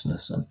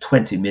homelessness, and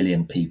 20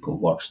 million people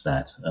watched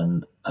that.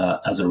 And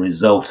as a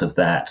result of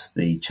that,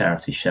 the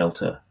charity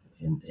shelter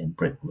in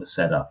Britain was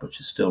set up, which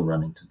is still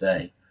running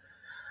today.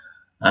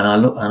 And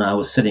I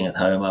was sitting at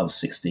home. I was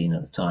 16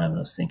 at the time, and I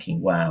was thinking,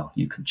 wow,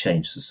 you can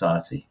change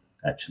society.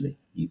 Actually,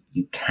 you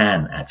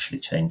can actually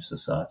change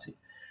society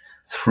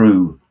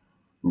through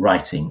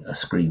writing a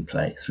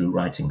screenplay, through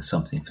writing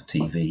something for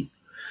TV.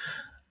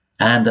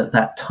 And at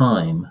that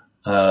time,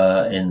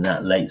 in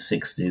that late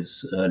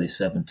 60s, early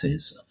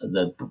 70s,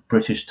 the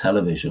British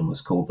television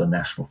was called the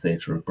National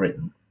Theatre of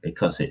Britain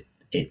because it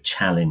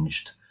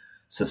challenged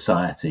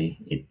society.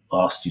 It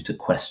asked you to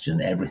question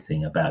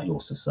everything about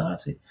your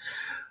society,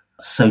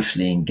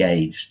 socially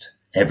engaged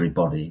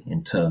everybody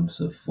in terms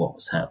of what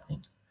was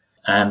happening.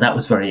 And that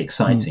was very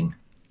exciting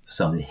for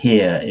somebody.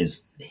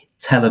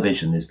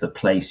 Television is the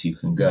place you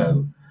can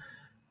go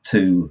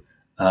to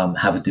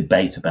have a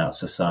debate about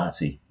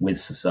society with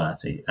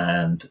society.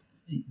 And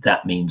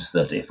that means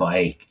that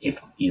I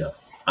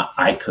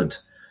could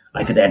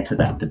enter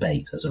that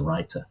debate as a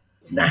writer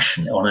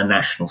on a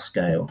national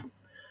scale.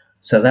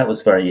 So that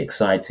was very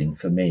exciting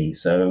for me.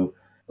 So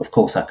of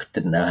course I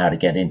didn't know how to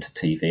get into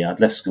TV. I'd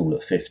left school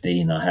at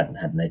 15. I hadn't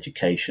had an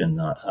education.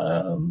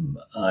 I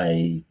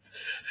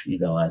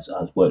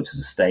worked as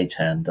a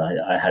stagehand.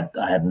 I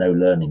had no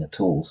learning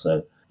at all.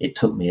 So it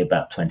took me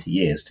about 20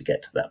 years to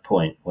get to that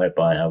point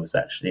whereby I was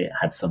actually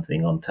had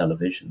something on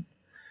television.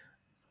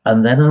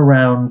 And then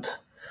around, I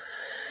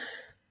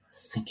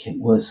think it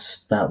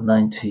was about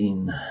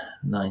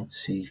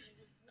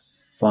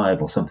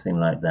 1995 or something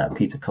like that,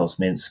 Peter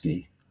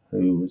Kosminski,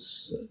 who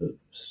was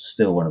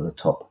still one of the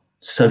top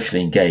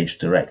socially engaged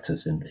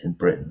directors in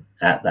Britain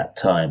at that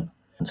time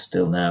and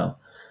still now,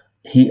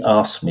 he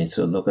asked me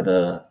to look at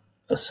a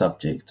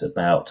subject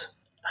about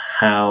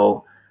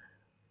how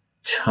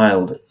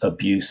child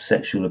abuse,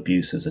 sexual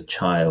abuse as a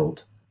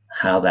child,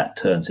 how that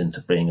turns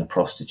into being a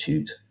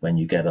prostitute when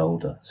you get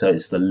older. So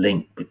it's the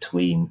link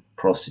between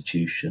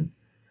prostitution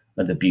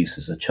and abuse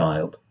as a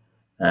child.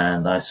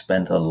 And I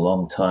spent a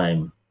long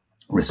time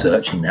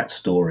researching that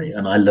story,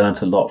 and I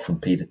learned a lot from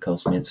Peter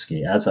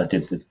Kosminski, as I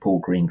did with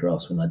Paul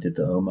Greengrass when I did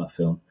the Omar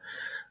film,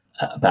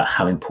 about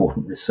how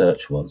important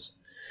research was.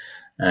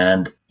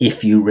 And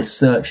if you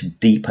research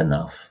deep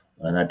enough,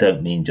 and I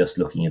don't mean just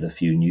looking at a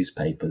few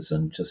newspapers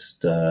and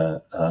just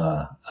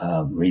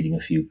reading a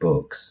few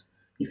books,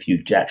 if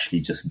you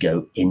actually just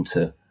go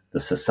into the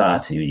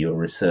society you're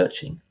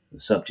researching, the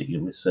subject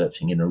you're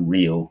researching in a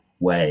real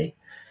way,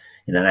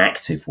 in an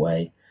active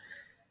way,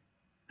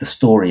 the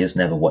story is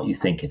never what you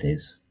think it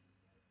is.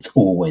 It's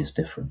always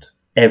different.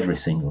 Every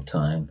single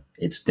time,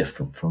 it's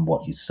different from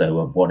what you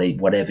saw,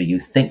 whatever you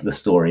think the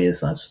story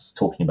is. I was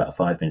talking about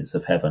 5 Minutes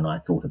of Heaven. I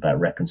thought about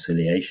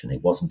reconciliation.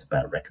 It wasn't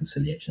about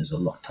reconciliation. It's a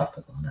lot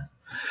tougher than that.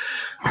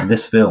 And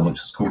this film, which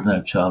is called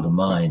No Child of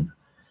Mine,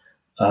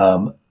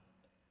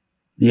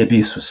 the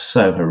abuse was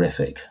so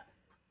horrific.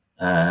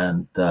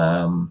 And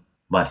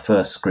my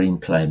first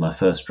screenplay, my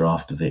first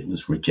draft of it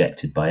was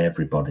rejected by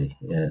everybody,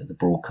 the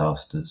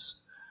broadcasters.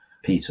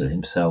 Peter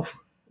himself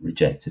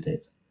rejected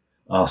it,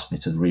 asked me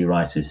to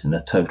rewrite it in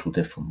a total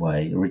different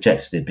way. He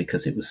rejected it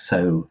because it was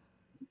so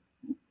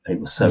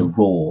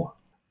raw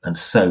and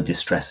so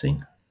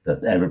distressing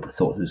that everybody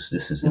thought this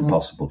is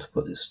impossible to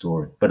put this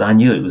story. But I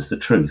knew it was the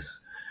truth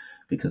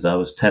because I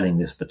was telling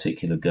this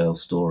particular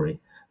girl's story,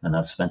 and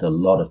I'd spent a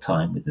lot of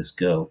time with this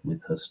girl,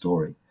 with her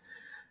story.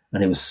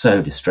 And it was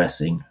so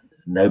distressing.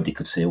 Nobody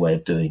could see a way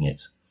of doing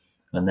it.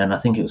 And then I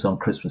think it was on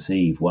Christmas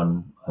Eve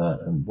one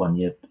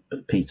year,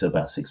 Peter,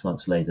 about 6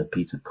 months later,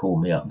 Peter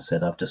called me up and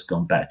said, I've just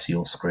gone back to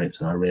your script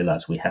and I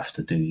realised we have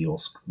to do it.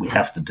 We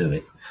have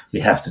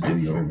to do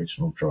your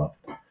original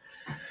draft.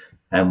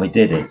 And we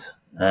did it.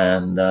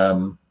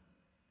 And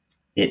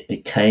it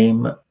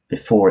became,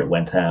 before it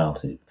went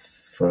out,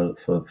 for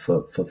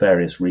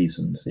various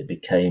reasons, it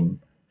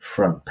became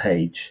front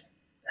page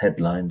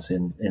headlines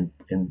in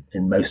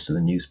most of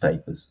the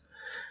newspapers,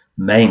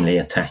 mainly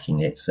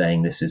attacking it,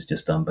 saying this is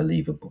just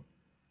unbelievable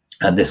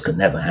and this could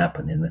never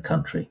happen in the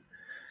country.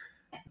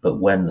 But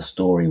when the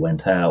story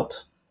went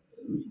out,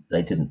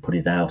 they didn't put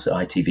it out.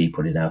 ITV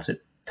put it out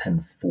at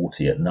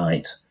 10:40 at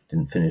night,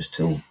 didn't finish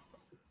till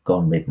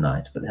gone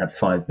midnight, but they had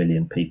 5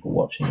 million people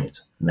watching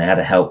it. And they had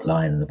a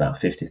helpline, and about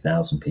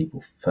 50,000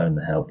 people phoned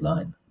the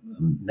helpline,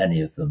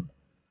 many of them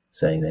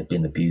saying they'd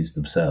been abused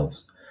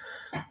themselves.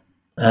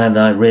 And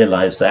I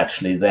realised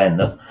actually then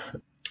that,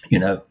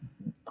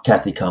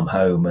 Kathy Come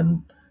Home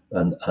and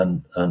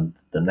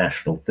the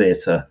National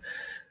Theatre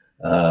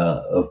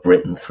of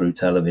Britain through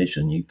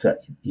television, you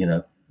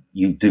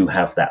do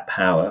have that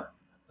power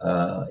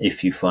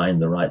if you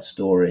find the right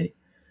story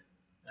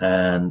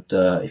and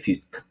if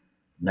you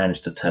manage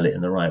to tell it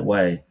in the right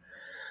way.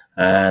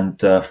 And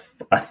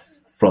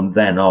from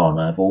then on,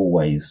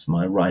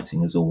 my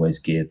writing is always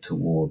geared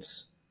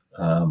towards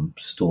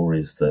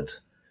stories that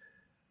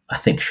I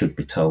think should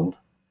be told,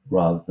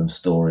 rather than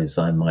stories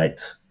I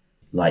might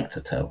like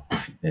to tell,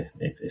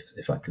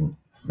 if I can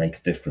make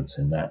a difference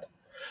in that.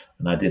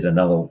 And I did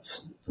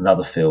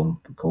another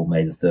film called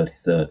May the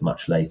 33rd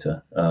much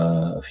later,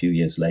 a few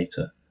years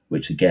later,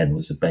 which again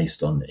was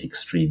based on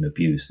extreme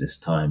abuse, this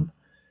time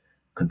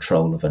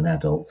control of an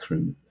adult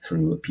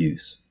through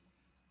abuse.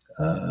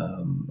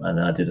 And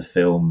I did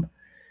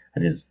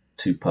a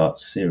two-part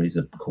series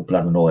called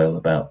Blood and Oil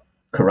about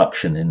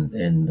corruption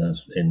in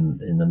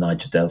the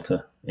Niger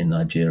Delta in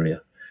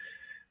Nigeria,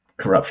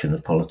 corruption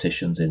of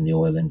politicians in the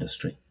oil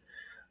industry.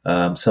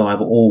 So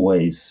I've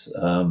always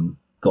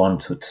gone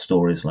to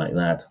stories like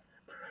that,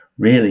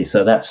 really.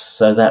 So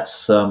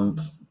that's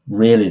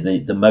really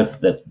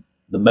the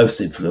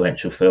most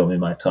influential film in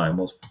my time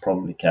was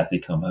probably Kathy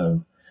Come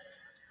Home,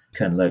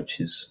 Ken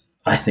Loach's,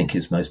 I think,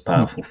 his most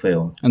powerful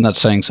film. And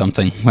that's saying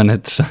something when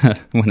it's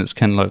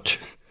Ken Loach.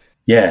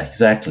 Yeah,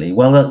 exactly.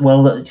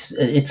 Well,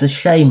 it's a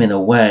shame in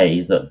a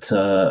way that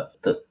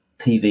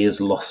TV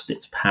has lost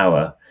its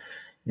power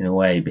in a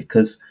way,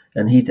 because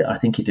I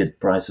think he did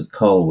Price of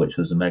Coal, which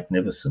was a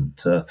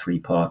magnificent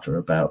three-parter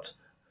about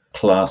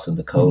class and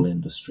the coal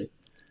industry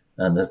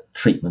and the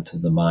treatment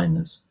of the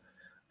miners.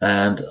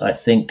 And I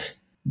think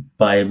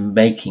by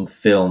making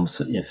films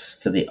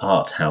for the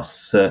art house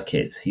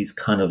circuit, he's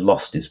kind of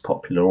lost his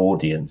popular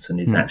audience, and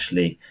he's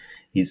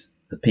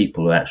the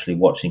people who are actually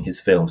watching his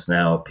films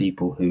now are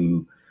people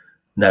who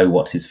know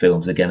what his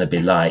films are going to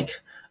be like,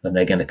 and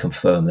they're going to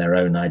confirm their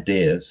own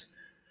ideas.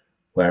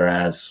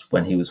 Whereas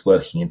when he was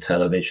working in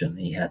television,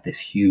 he had this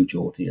huge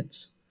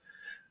audience.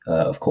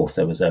 Of course,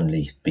 there was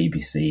only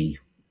BBC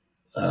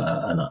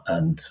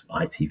and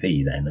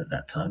ITV then at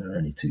that time. There were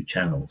only two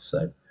channels,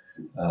 so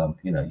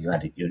you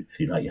had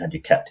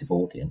your captive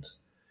audience.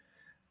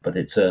 But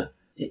it's a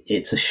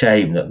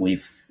shame that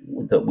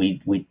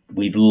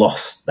we've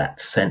lost that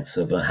sense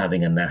of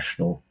having a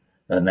national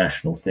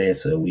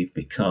theatre. We've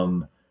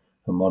become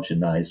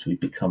homogenized. We've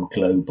become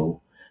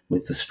global.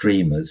 With the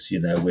streamers,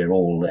 we're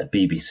all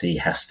BBC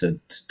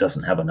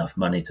doesn't have enough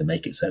money to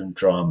make its own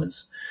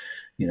dramas.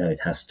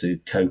 It has to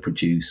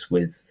co-produce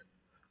with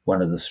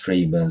one of the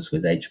streamers,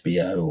 with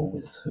HBO or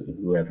with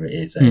whoever it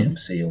is,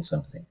 AMC or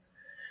something.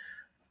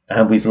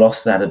 And we've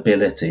lost that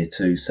ability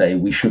to say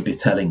we should be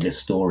telling this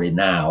story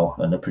now,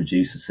 and the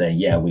producer say,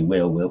 yeah,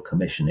 we'll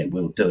commission it,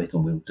 we'll do it,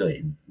 and we'll do it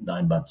in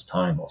 9 months'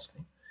 time or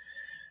something.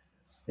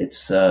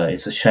 It's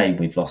a shame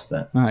we've lost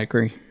that. I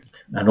agree.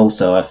 And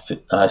also,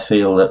 I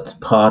feel that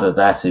part of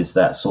that is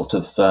that sort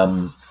of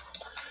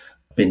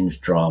binge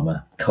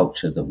drama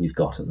culture that we've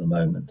got at the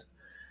moment,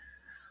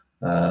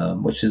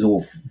 which is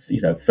all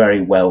very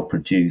well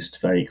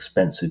produced, very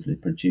expensively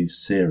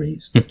produced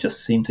series that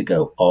just seem to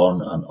go on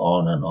and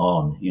on and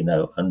on.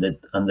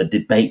 And the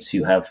debates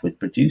you have with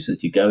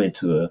producers, you go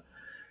into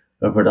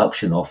a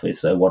production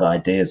office. So what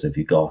ideas have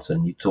you got?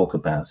 And you talk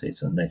about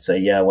it, and they say,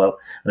 yeah, well,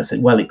 and I say,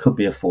 well, it could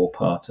be a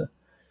 4-parter.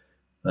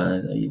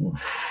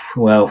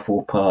 Well,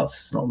 4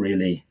 parts, not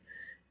really.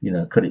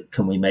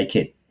 Can we make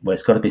it? Well,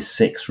 it's got to be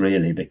 6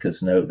 really,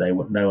 because no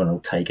one will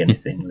take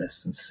anything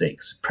less than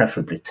 6,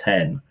 preferably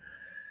 10.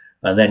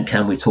 And then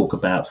can we talk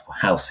about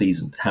how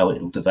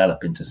it'll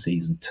develop into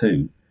season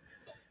 2?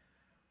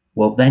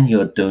 Well, then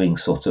you're doing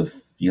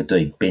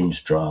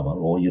binge drama,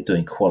 or you're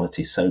doing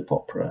quality soap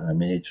opera. I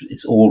mean,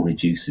 it's all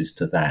reduces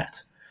to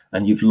that.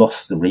 And you've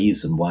lost the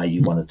reason why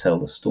you want to tell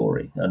the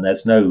story. And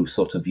there's no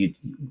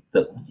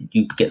that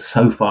you get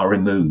so far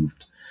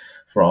removed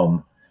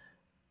from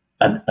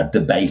a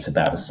debate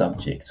about a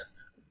subject,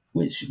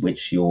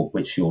 which your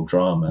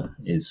drama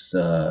is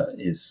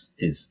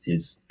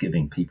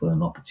giving people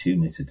an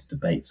opportunity to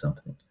debate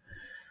something.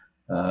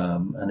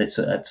 And it's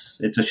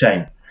a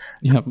shame.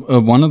 Yeah,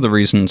 one of the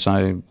reasons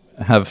I've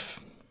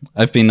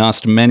been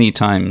asked many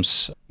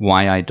times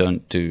why I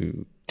don't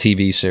do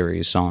TV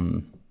series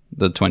on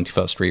the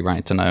 21st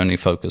Rewrite, and I only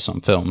focus on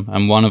film.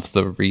 And one of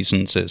the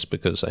reasons is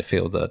because I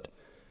feel that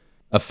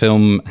a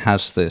film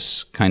has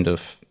this kind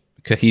of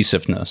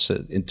cohesiveness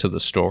into the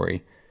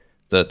story,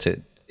 that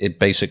it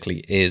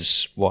basically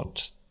is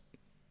what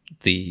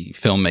the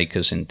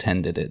filmmakers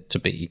intended it to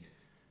be,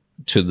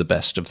 to the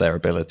best of their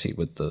ability,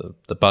 with the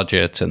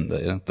budget and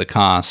the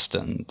cast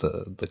and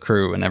the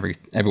crew and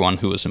everyone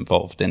who was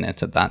involved in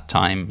it at that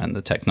time, and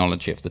the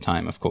technology of the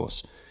time, of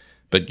course.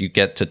 But you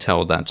get to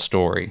tell that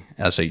story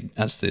as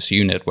this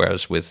unit,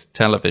 whereas with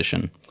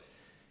television,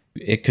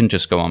 it can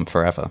just go on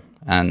forever.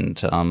 And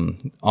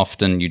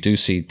often you do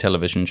see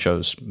television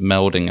shows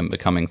melding and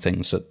becoming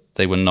things that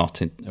they were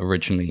not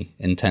originally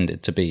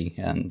intended to be.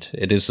 And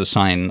it is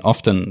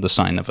often the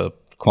sign of a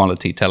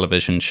quality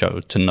television show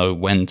to know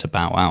when to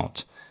bow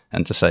out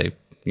and to say,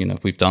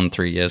 we've done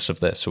 3 years of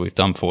this, or we've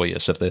done 4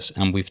 years of this,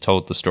 and we've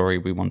told the story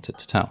we wanted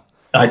to tell.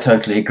 I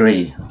totally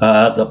agree.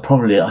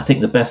 I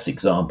think the best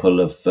example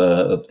of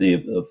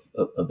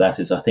that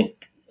is, I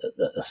think,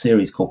 a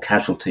series called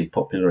Casualty,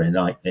 popular in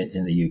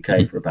the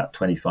UK for about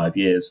 25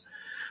 years,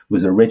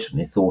 was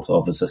originally thought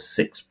of as a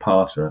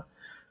 6-parter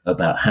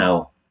about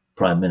how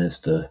Prime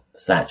Minister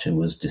Thatcher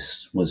was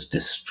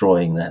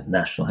destroying that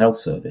National Health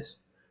Service.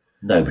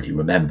 Nobody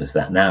remembers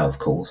that now, of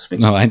course.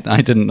 No, I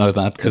didn't know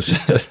that because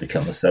it's just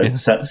become a soap.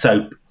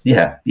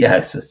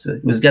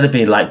 It was going to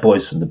be like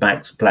Boys from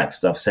the Black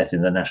stuff set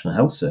in the National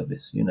Health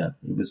Service. You know,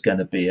 it was going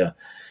to be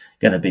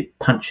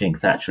punching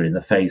Thatcher in the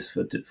face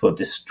for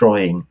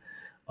destroying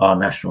our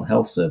National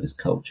Health Service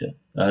culture,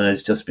 and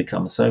it's just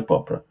become a soap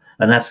opera.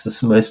 And that's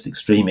the most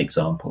extreme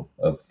example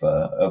of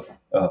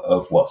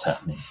what's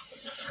happening.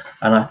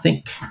 And I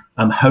think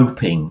I'm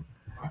hoping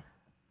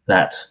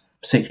that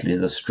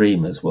particularly the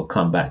streamers will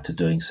come back to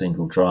doing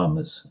single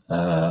dramas.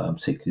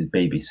 Particularly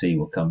the BBC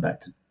will come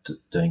back to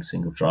doing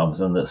single dramas,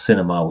 and that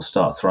cinema will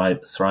start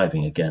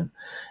thriving again.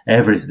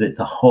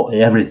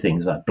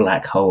 Everything's like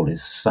black hole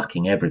is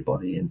sucking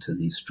everybody into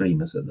these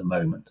streamers at the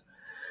moment,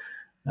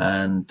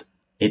 and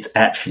it's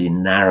actually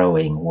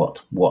narrowing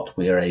what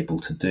we are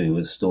able to do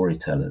as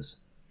storytellers.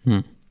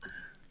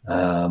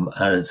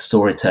 And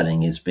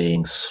storytelling is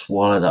being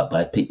swallowed up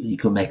by people. You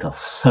can make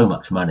so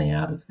much money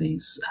out of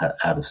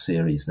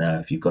series now.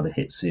 If you've got a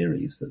hit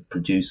series, that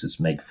producers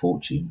make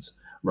fortunes,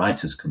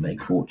 writers can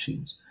make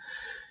fortunes,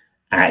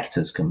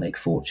 actors can make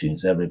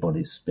fortunes.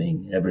 Everybody's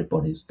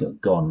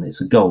gone.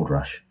 It's a gold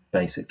rush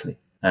basically,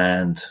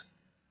 and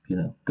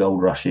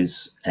gold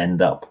rushes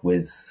end up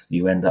with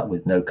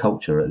no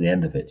culture at the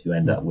end of it. You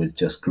end up with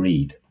just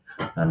greed,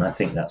 and I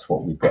think that's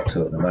what we've got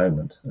to at the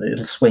moment.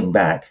 It'll swing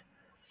back.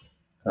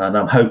 And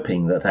I'm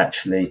hoping that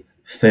actually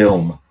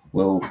film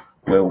will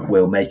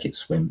make it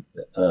swing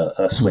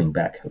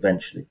back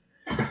eventually,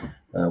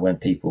 when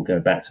people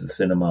go back to the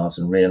cinemas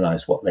and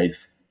realise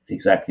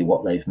exactly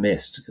what they've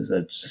missed, because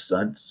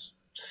I'm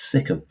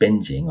sick of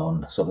binging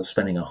on sort of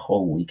spending a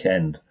whole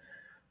weekend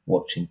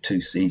watching 2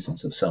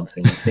 seasons of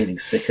something and feeling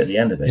sick at the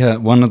end of it. Yeah,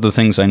 one of the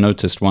things I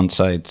noticed once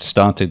I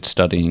started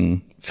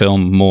studying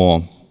film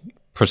more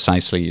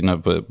precisely,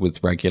 but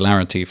with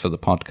regularity for the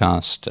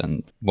podcast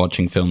and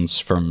watching films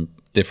from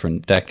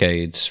different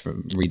decades,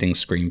 from reading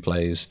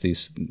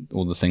screenplays,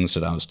 all the things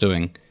that I was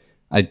doing,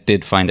 I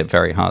did find it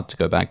very hard to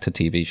go back to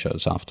TV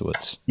shows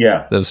afterwards.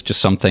 Yeah. There was just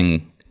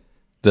something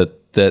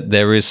that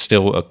there is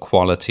still a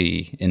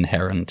quality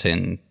inherent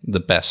in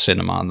the best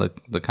cinema,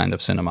 the kind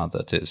of cinema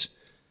that is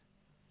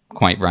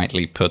quite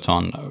rightly put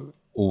on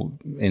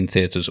in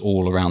theatres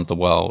all around the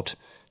world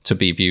to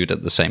be viewed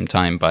at the same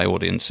time by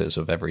audiences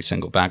of every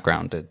single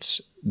background.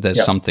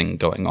 There's something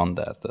going on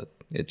there that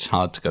it's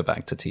hard to go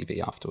back to TV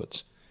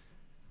afterwards.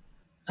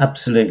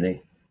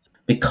 Absolutely,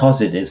 because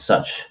it is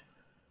such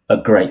a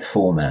great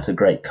format, a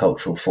great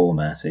cultural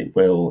format. It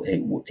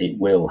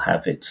will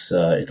have its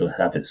it'll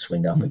have its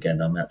swing up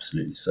again. I'm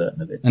absolutely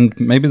certain of it. And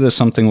maybe there's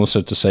something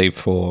also to say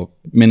for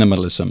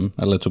minimalism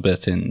a little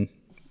bit in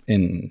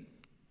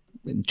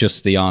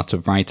just the art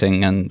of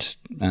writing and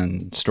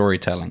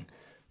storytelling,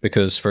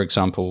 because, for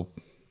example,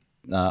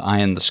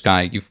 Eye in the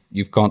Sky,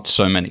 you've got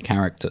so many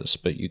characters,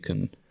 but you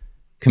can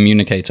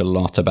communicate a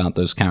lot about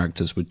those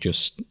characters with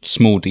just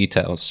small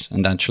details.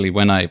 And actually,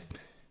 when I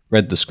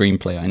read the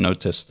screenplay, I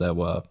noticed there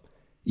were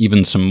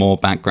even some more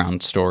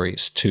background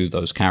stories to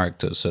those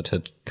characters that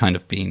had kind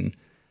of been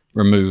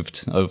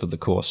removed over the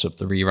course of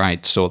the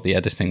rewrites or the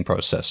editing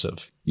process.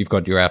 You've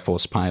got your Air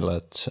Force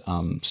pilot,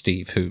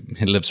 Steve, who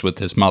lives with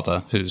his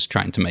mother, who's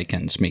trying to make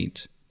ends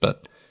meet,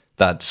 but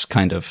that's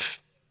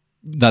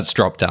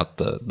dropped out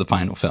the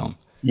final film.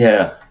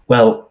 Yeah,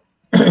 well,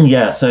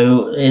 yeah,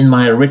 so in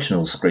my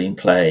original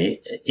screenplay,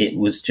 it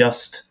was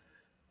just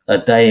a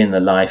day in the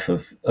life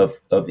of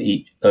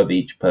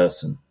each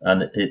person.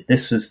 And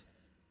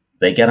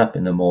they get up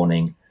in the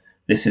morning,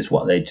 this is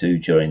what they do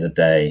during the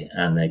day,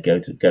 and they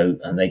go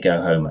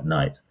home at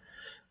night.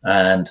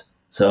 And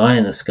so Eye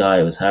in the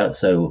Sky was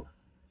the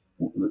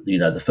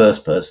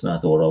first person I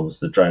thought of was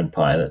the drone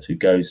pilot who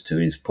goes to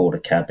his porter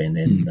cabin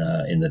in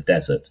the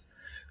desert,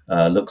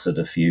 looks at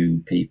a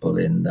few people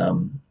in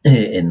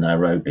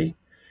Nairobi,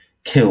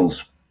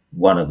 kills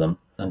one of them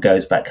and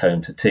goes back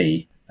home to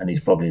tea, and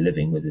he's probably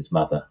living with his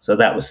mother. So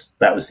that was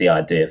the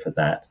idea for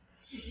that.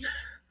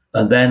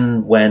 And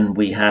then when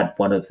we had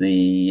one of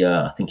the,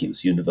 I think it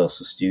was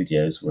Universal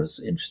Studios was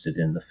interested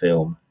in the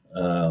film,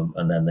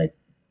 and then they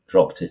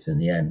dropped it in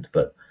the end.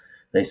 But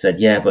they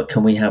said, yeah, but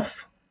can we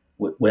have,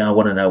 I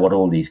want to know what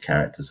all these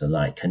characters are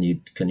like. Can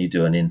you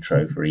do an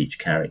intro for each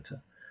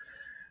character?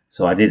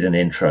 So I did an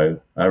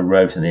intro. I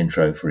wrote an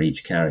intro for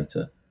each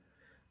character.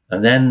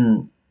 And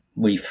then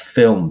we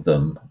filmed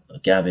them.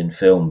 Gavin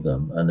filmed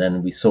them, and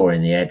then we saw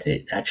in the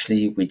edit,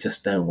 actually, we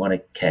just don't want to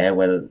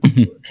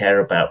care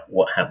about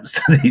what happens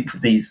to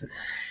these.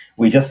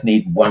 We just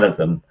need one of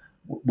them.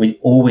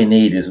 All we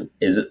need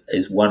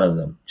is one of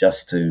them,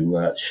 just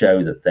to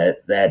show that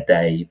their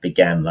day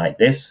began like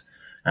this,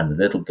 and the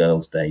little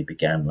girl's day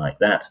began like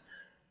that.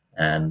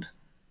 And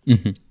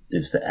it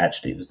was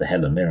the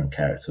Helen Mirren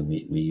character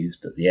we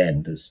used at the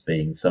end as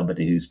being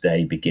somebody whose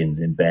day begins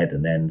in bed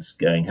and ends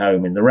going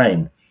home in the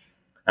rain,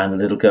 and the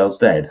little girl's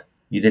dead.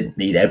 You didn't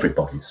need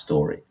everybody's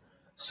story.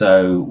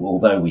 So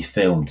although we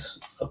filmed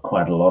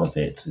quite a lot of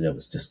it, it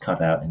was just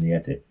cut out in the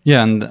edit.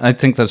 Yeah, and I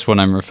think that's what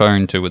I'm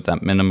referring to with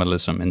that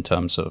minimalism, in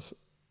terms of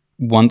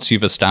once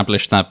you've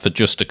established that for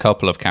just a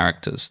couple of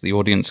characters, the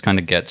audience kind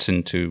of gets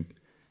into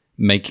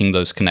making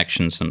those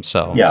connections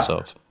themselves. Yeah.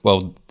 Of,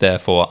 well,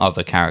 therefore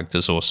other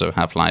characters also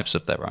have lives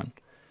of their own.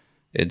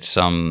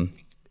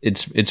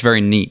 It's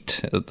very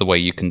neat the way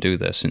you can do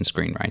this in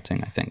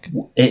screenwriting, I think.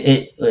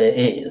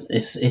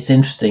 It's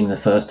interesting, the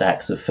first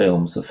acts of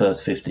films, the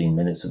first 15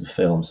 minutes of the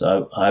films.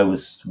 I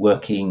was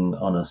working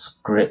on a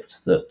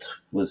script that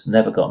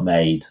never got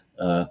made,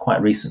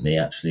 quite recently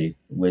actually,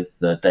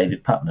 with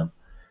David Putnam.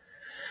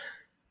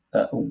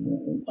 I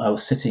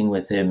was sitting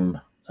with him,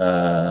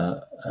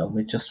 and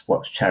we just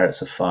watched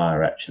Chariots of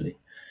Fire actually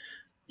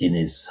in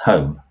his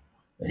home.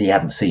 He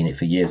hadn't seen it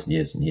for years and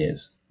years and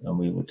years. And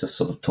we were just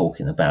sort of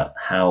talking about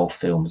how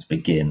films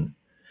begin.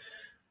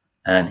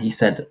 And he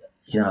said,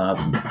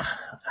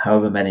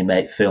 however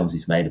many films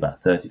he's made, about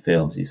 30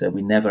 films, he said,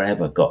 we never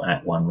ever got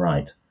Act One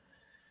right.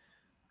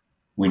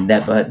 We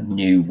never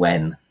knew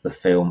when the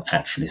film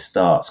actually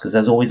starts, because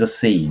there's always a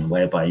scene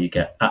whereby you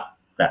get,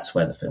 that's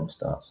where the film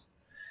starts.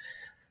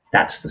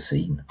 That's the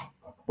scene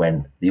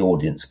when the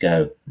audience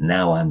go,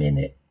 now I'm in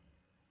it.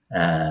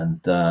 And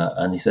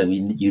he said,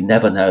 you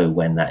never know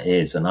when that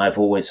is. And I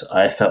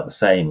felt the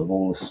same with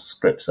all the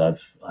scripts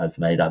I've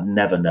made. I've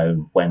never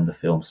known when the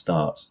film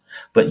starts,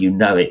 but you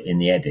know it in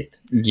the edit.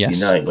 Yes.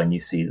 You know it when you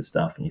see the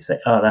stuff and you say,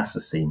 oh, that's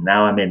the scene.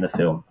 Now I'm in the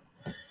film.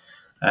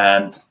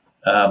 And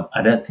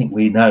I don't think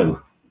we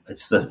know.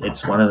 It's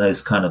one of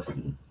those kind of,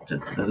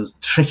 the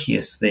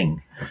trickiest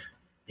thing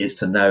is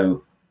to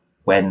know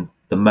when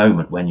the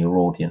moment when your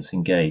audience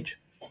engage.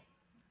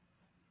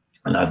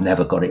 And I've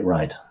never got it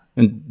right.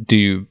 And do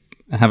you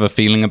have a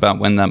feeling about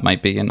when that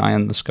might be in Eye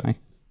in the Sky?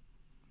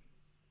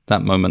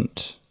 That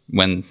moment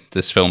when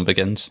this film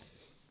begins?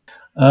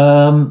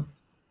 I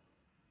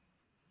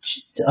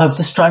was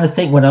just trying to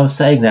think when I was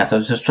saying that. I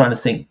was just trying to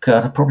think,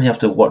 I'd probably have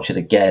to watch it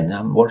again. I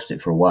haven't watched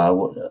it for a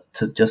while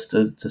to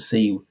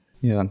see.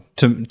 Yeah.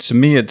 To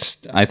me,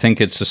 I think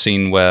it's a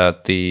scene where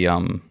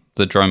the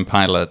drone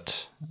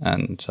pilot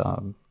and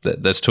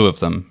there's two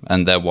of them,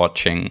 and they're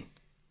watching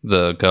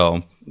the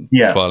girl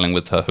twirling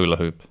with her hula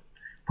hoop.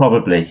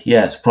 Probably,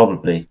 yes,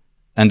 probably.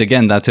 And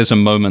again, that is a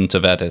moment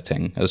of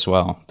editing as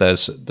well.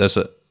 There's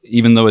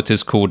even though it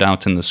is called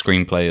out in the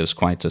screenplay as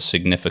quite a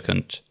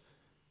significant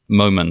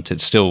moment,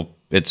 it's a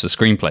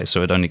screenplay,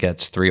 so it only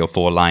gets 3 or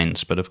 4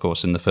 lines. But of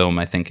course, in the film,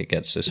 I think it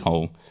gets this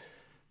whole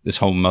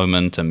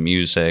moment and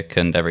music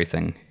and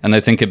everything. And I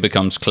think it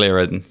becomes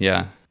clearer.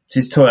 Yeah,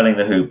 she's twirling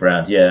the hoop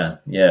round. Yeah.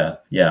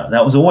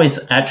 That was always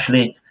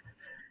actually.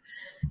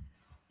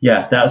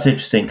 Yeah, that was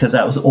interesting, because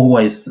that was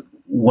always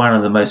one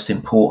of the most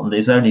important.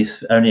 There's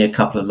only a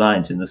couple of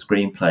lines in the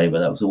screenplay,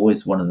 but that was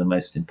always one of the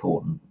most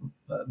important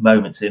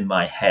moments in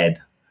my head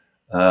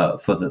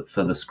for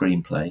the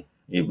screenplay.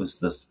 It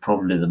was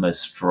probably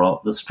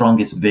the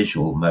strongest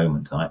visual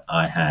moment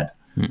I had.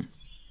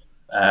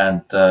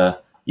 And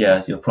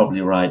you're probably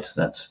right.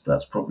 That's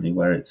probably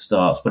where it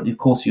starts. But of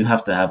course, you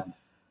have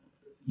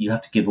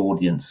to give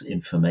audience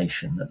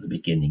information at the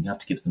beginning. You have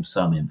to give them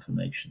some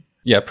information.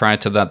 Yeah, prior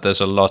to that, there's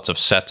a lot of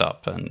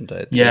setup, and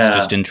it's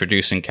just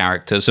introducing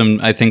characters.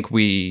 And I think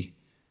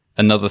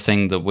another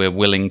thing that we're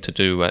willing to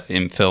do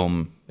in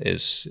film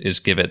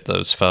is give it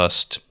those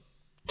first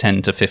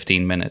 10 to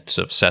 15 minutes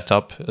of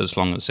setup, as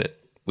long as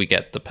we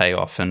get the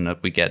payoff and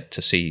we get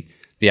to see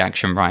the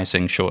action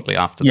rising shortly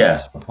after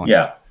that point.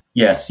 Yeah.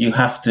 Yes, you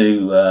have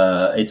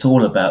to. It's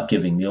all about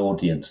giving the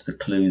audience the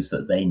clues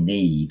that they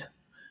need,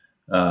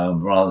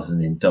 rather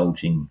than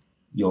indulging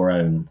your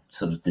own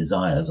sort of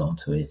desires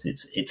onto it.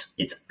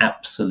 It's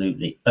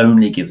absolutely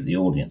only give the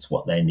audience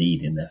what they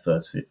need in their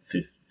first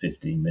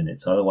 15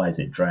 minutes. Otherwise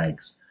it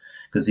drags,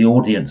 because the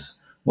audience,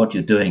 what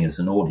you're doing as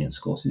an audience,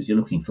 of course, is you're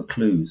looking for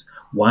clues.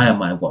 Why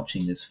am I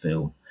watching this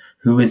film?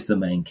 Who is the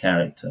main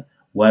character?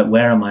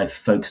 Where am I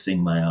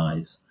focusing my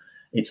eyes?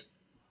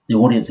 The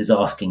audience is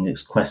asking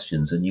these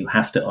questions, and you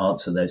have to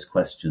answer those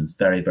questions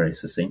very, very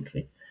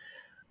succinctly.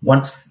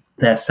 Once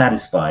they're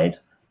satisfied,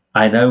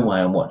 I know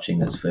why I'm watching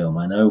this film.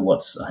 I know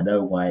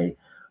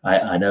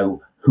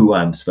who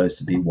I'm supposed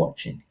to be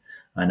watching.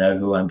 I know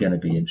who I'm going to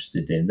be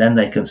interested in. Then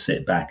they can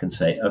sit back and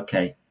say,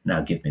 okay, now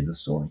give me the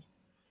story.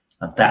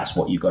 And that's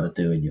what you've got to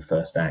do in your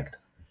first act.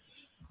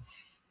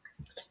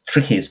 It's the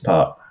trickiest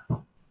part.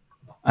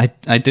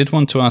 I did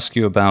want to ask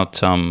you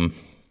about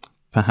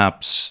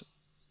perhaps,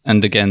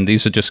 and again,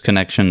 these are just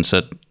connections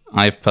that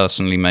I've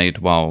personally made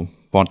while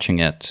watching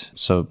it.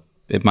 So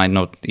it might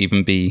not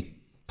even be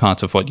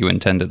part of what you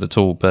intended at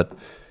all, but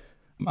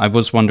I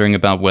was wondering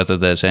about whether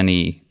there's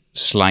any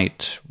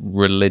slight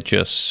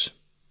religious,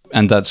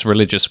 and that's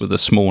religious with a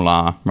small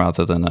r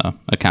rather than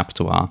a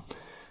capital R,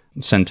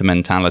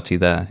 sentimentality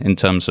there, in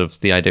terms of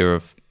the idea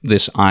of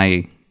this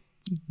eye,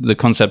 the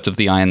concept of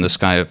the eye in the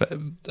sky, of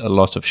a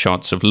lot of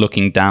shots of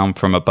looking down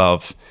from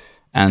above,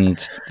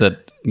 and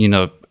that,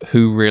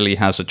 who really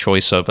has a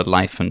choice over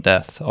life and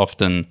death.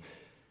 Often,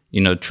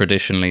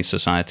 traditionally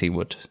society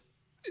would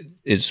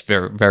is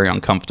very, very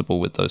uncomfortable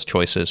with those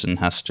choices and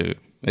has to,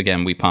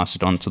 again, we pass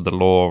it on to the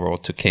law or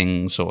to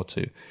kings or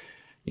to,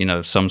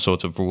 some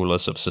sort of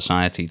rulers of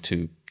society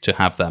to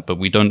have that. But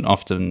we don't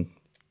often,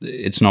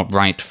 it's not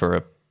right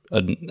for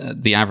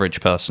the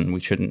average person. We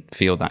shouldn't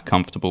feel that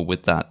comfortable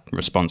with that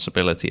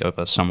responsibility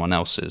over someone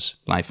else's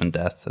life and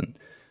death and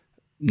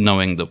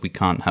knowing that we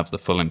can't have the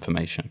full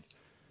information.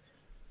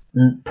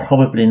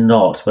 Probably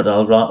not, but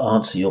I'll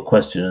answer your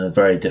question in a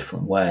very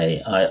different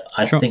way.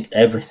 I Sure. think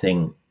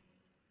everything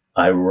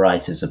I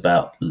write is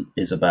about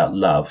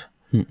love,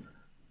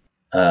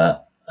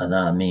 and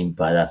I mean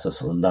by that a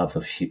sort of love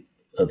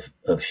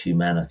of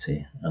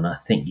humanity. And I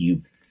think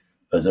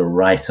as a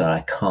writer,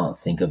 I can't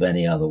think of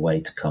any other way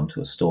to come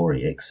to a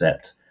story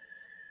except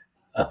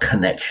a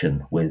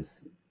connection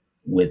with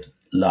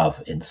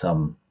love in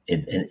a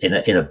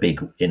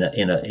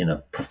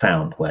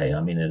profound way.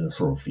 I mean, in a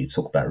sort of, you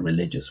talk about a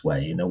religious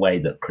way, in a way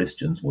that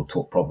Christians will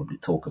probably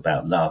talk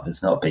about love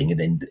as not being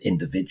an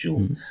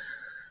individual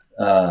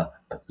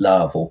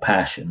love or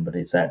passion, but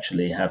it's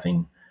actually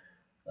having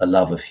a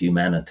love of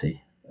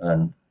humanity,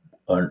 and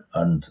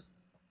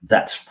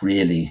that's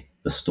really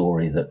the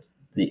story that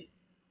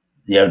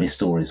the only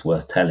stories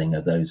worth telling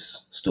are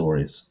those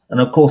stories. And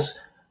of course,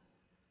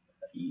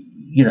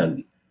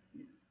 you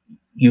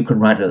can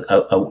write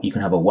you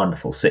can have a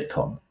wonderful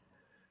sitcom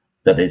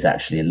that is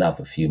actually a love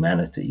of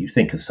humanity. You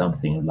think of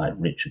something like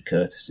Richard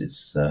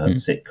Curtis's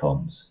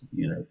sitcoms,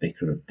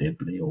 Vicar of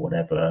Dibley or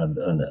whatever, and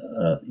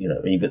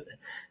even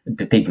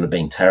people are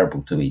being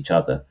terrible to each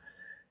other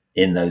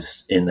in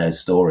those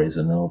stories,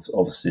 and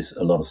obviously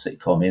a lot of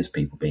sitcom is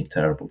people being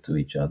terrible to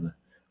each other.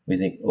 We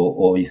think,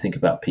 or you think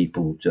about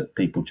people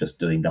just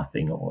doing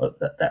nothing, or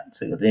that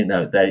sort of thing.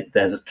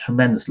 There's a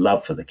tremendous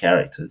love for the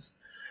characters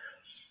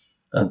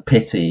and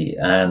pity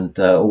and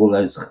all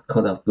those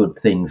kind of good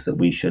things that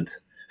we should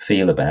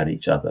feel about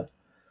each other.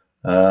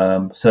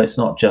 So it's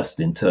not just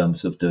in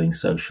terms of doing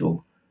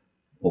social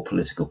or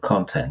political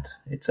content.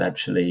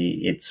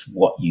 It's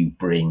what you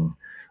bring.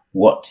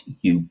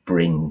 You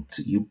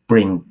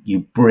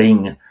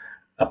bring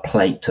a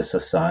plate to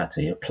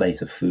society, a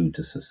plate of food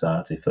to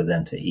society for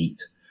them to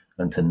eat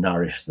and to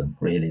nourish them.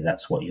 Really,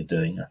 that's what you're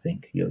doing. I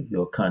think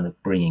you're kind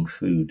of bringing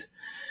food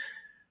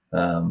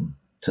to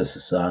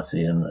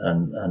society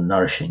and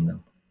nourishing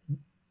them.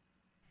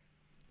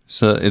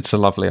 So it's a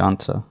lovely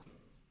answer.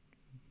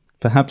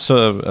 Perhaps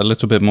a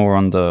little bit more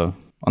on the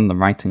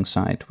writing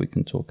side we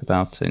can talk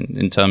about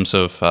in terms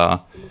of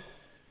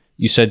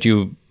you said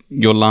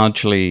you're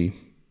largely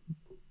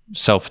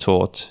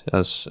self-taught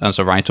as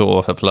a writer,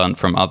 or have learned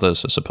from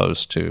others as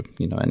opposed to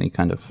any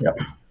kind of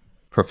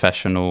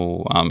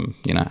professional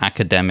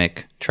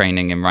academic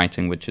training in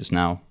writing, which is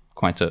now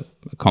quite a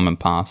common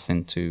path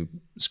into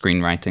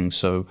screenwriting.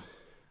 So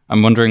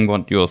I'm wondering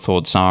what your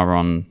thoughts are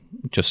on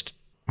just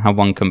how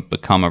one can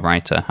become a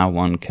writer, how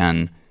one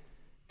can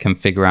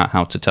figure out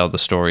how to tell the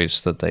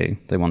stories that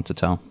they want to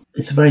tell.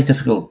 It's very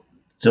difficult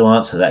to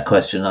answer that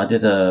question. I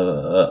did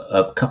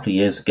a couple of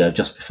years ago,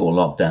 just before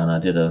lockdown, I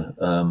did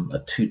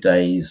a 2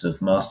 days of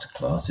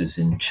masterclasses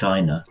in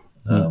China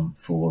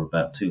for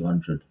about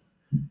 200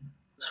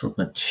 sort of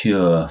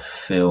mature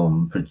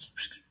film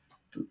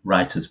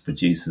writers,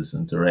 producers,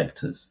 and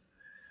directors,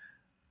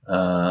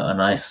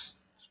 and I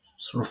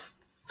sort of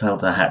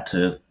felt I had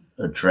to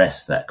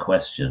address that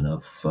question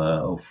of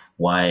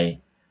why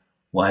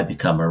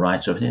become a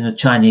writer. In a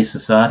Chinese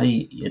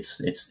society,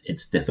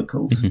 it's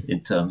difficult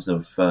in terms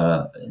of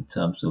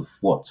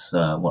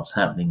what's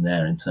happening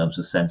there in terms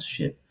of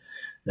censorship.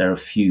 There are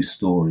few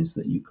stories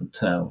that you can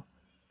tell,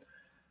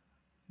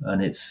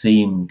 and it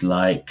seemed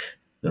like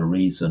the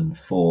reason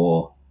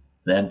for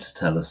them to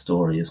tell a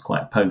story is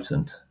quite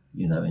potent,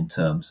 in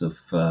terms of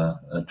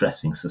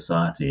addressing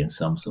society in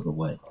some sort of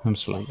way.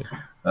 Absolutely.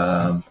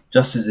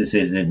 Just as this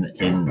is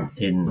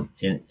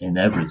in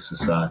every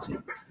society.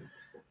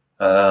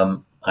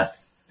 I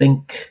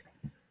think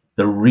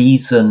the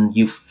reason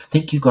you've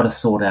got to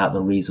sort out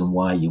the reason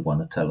why you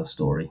want to tell a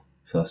story.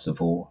 First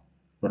of all,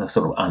 you've got to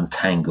sort of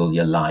untangle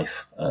your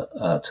life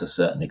to a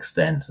certain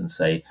extent and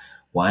say,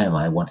 why am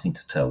I wanting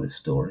to tell this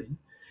story?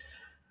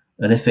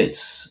 And if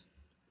it's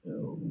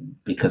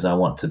because I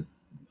want the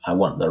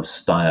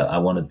style, I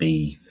want to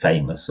be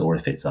famous, or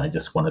if it's I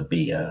just want to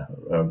be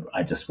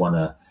I just want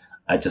to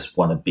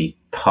be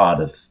part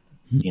of,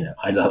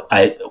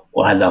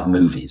 I love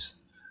movies.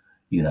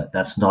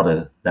 That's not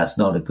a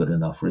good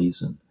enough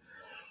reason.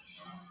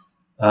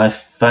 I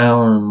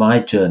found my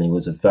journey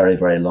was a very,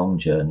 very long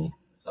journey,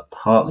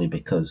 partly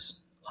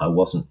because I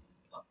was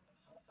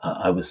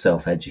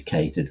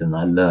self-educated and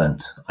I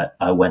learned.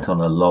 I went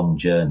on a long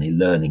journey,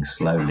 learning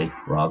slowly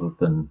rather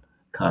than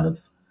kind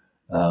of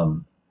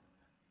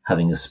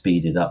having a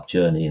speeded up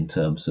journey in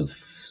terms of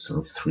sort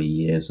of 3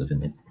 years of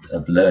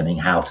learning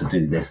how to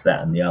do this,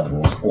 that, and the other,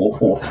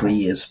 or 3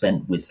 years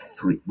spent with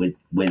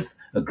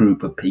a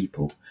group of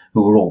people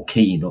who are all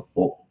keen or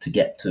to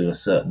get to a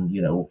certain,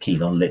 all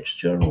keen on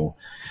literature or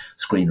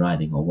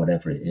screenwriting or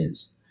whatever it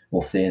is,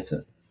 or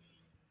theatre.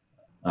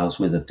 I was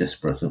with a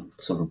disparate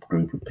sort of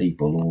group of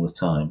people all the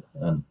time,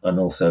 and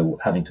also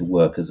having to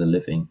work as a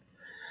living.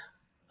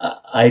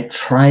 I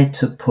tried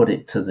to put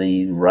it to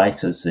the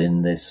writers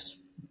in this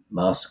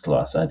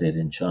masterclass I did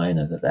in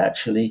China that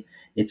actually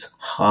it's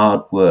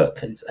hard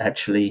work. It's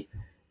actually,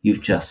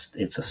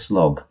 it's a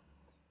slog.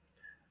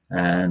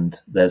 And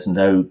there's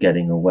no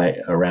getting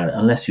away around it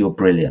unless you're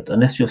brilliant,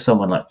 unless you're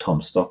someone like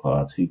Tom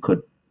Stoppard, who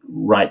could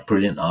write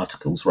brilliant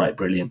articles, write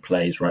brilliant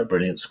plays, write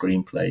brilliant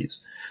screenplays,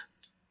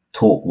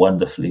 talk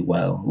wonderfully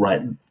well,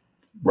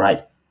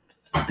 write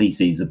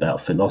theses about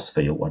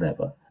philosophy or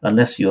whatever.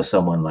 Unless you're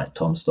someone like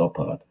Tom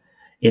Stoppard,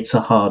 it's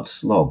a hard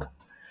slog.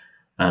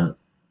 And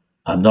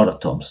I'm not a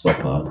Tom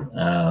Stoppard.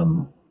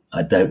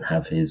 I don't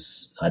have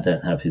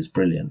his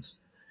brilliance,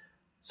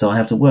 so I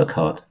have to work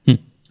hard.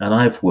 And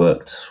I've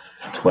worked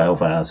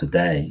 12 hours a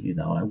day.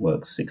 I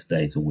work 6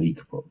 days a week,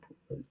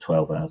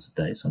 12 hours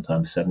a day,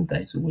 sometimes 7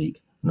 days a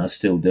week, and I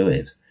still do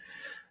it,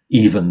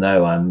 even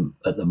though I'm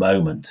at the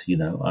moment.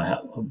 I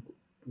have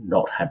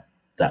not had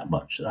that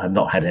much. I've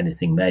not had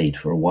anything made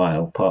for a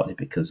while, partly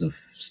because of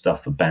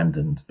stuff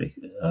abandoned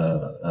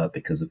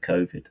because of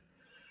COVID.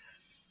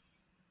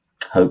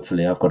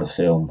 Hopefully, I've got a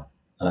film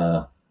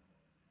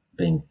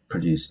being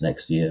produced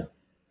next year,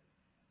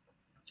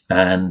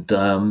 and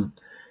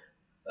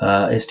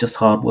it's just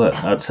hard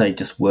work. I'd say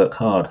just work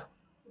hard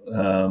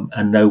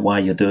and know why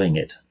you're doing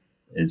it.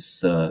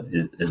 Is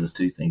the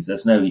two things.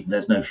 There's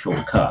no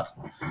shortcut,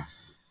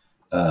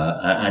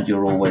 and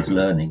you're always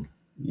learning.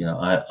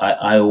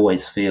 I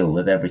always feel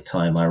that every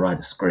time I write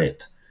a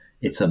script,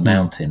 it's a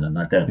mountain, and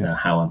I don't know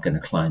how I'm going to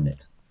climb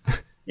it.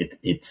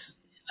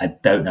 I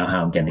don't know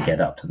how I'm going to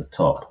get up to the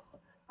top,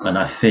 and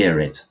I fear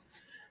it.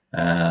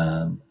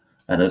 And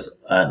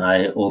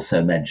I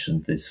also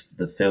mentioned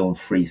the film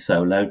Free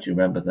Solo. Do you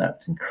remember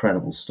that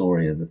incredible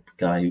story of the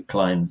guy who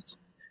climbs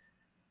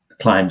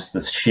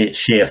the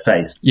sheer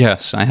face?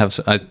 Yes, I have.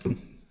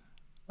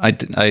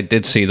 I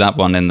did see that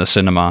one in the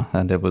cinema,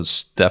 and it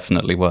was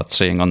definitely worth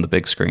seeing on the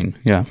big screen.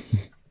 Yeah.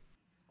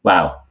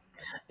 Wow.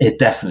 It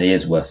definitely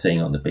is worth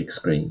seeing on the big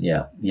screen.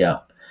 Yeah.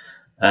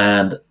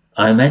 And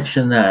I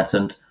mentioned that,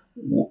 and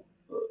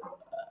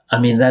I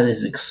mean, it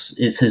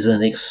is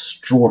an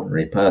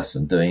extraordinary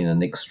person doing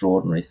an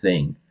extraordinary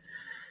thing.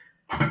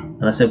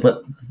 And I said,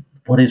 but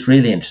what is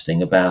really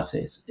interesting about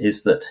it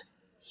is that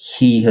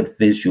he had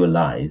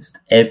visualized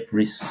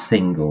every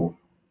single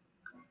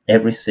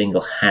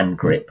hand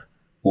grip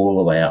all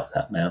the way up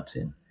that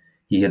mountain.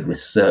 He had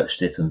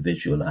researched it and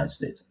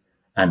visualized it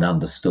and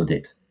understood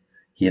it.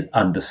 He had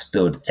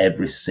understood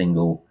every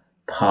single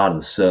part of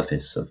the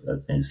surface of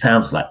it. It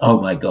sounds like,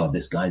 oh my God,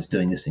 this guy's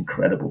doing this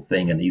incredible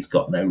thing, and he's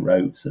got no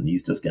ropes, and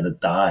he's just going to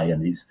die,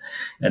 and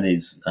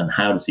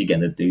how is he going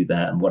to do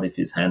that, and what if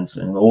his hands,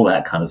 and all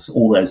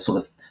those sort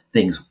of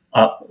things.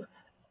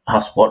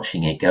 Us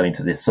watching it go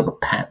into this sort of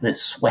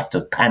this sweat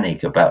of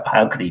panic about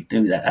how could he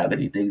do that,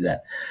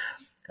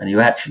 and he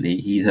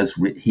has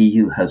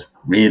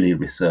really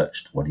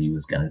researched what he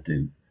was going to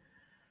do.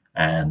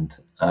 And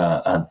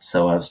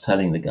so I was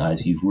telling the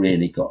guys, you've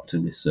really got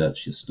to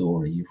research your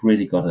story. You've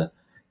really got to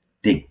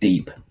dig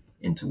deep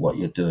into what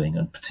you're doing.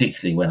 And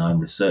particularly when I'm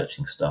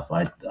researching stuff,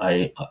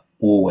 I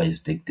always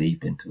dig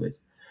deep into it.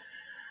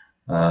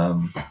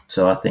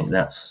 So I think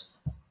that's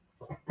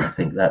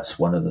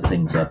one of the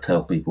things I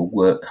tell people: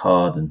 work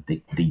hard and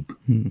dig deep.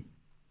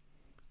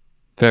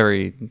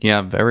 Very,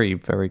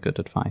 very good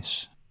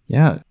advice.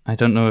 Yeah, I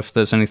don't know if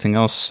there's anything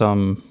else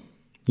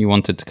you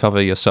wanted to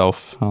cover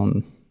yourself.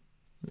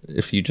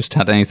 If you just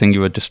had anything you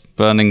were just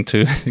burning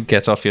to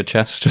get off your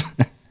chest.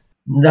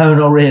 No,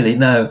 not really.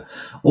 No.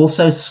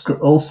 Also,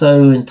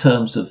 in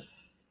terms of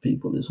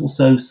people, there's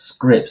also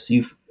scripts.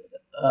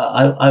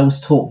 I was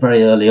taught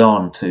very early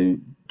on to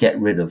get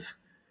rid of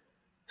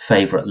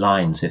favourite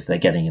lines if they're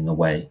getting in the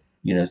way.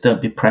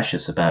 Don't be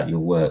precious about your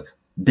work.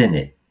 Bin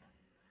it,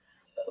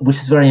 which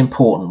is very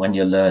important when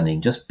you're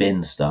learning. Just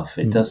bin stuff.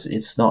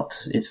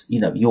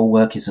 Your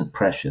work isn't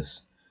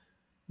precious.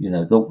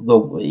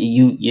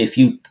 If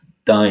you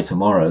die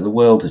tomorrow, the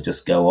world will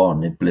just go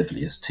on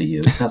oblivious to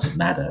you. It doesn't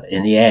matter.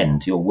 In the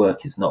end, your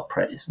work is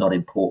it's not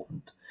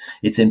important.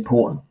 It's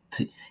important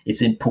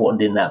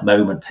in that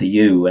moment to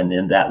you, and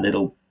in that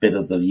little bit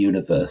of the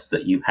universe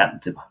that you happen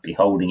to be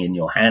holding in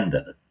your hand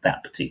at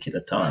that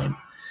particular time.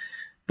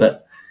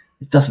 But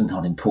it doesn't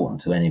not important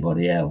to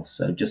anybody else.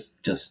 So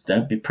just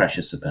don't be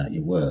precious about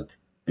your work.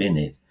 Bin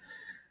it.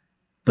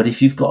 But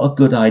if you've got a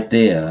good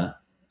idea,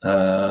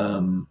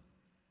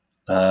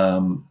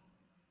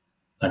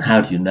 and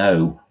how do you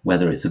know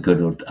whether it's a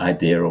good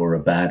idea or a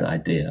bad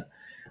idea?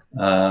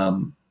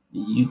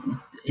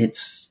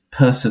 It's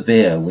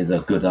persevere with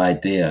a good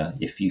idea.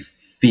 If you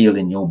feel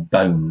in your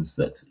bones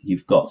that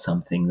you've got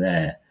something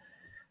there,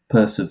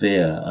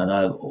 persevere.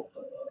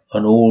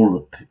 And all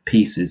the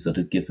pieces that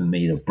have given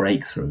me a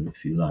breakthrough,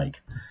 if you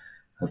like,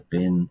 have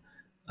been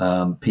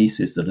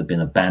pieces that have been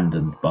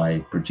abandoned by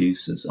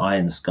producers. Eye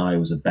in the Sky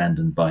was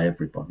abandoned by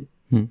everybody.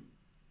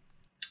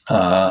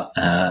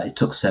 It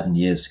took 7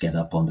 years to get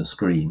up on the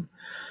screen.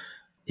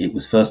 it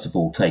was first of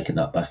all taken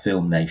up by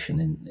Film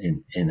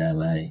Nation in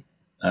LA,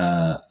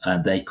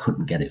 and they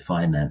couldn't get it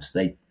financed.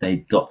 They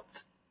got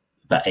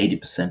about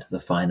 80% of the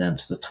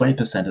finance. The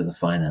 20% of the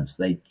finance,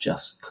 they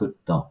just could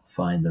not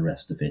find the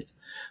rest of it.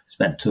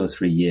 Spent 2 or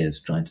 3 years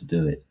trying to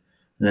do it,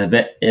 and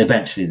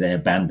eventually they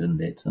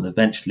abandoned it. And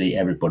eventually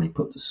everybody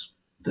put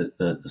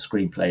the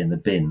screenplay in the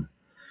bin.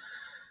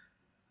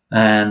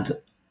 And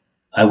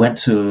I went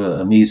to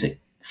a music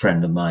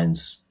friend of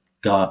mine's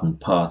garden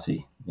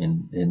party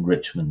in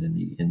Richmond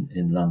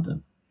in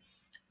London,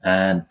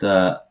 and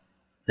there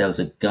was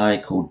a guy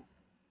called,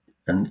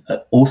 and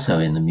also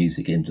in the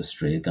music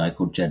industry, a guy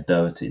called Jed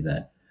Doherty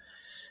there,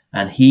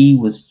 and he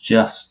was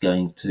just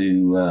going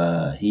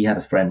to. He had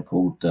a friend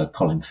called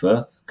Colin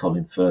Firth.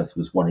 Colin Firth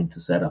was wanting to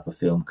set up a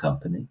film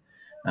company,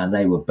 and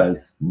they were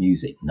both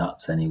music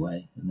nuts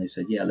anyway. And they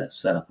said, "Yeah, let's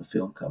set up a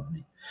film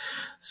company."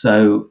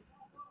 So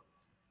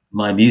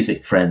my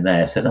music friend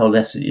there said, "Oh,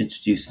 let's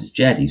introduce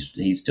Jed.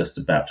 He's just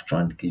about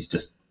to he's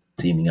just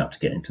teaming up to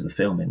get into the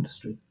film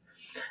industry."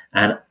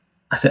 And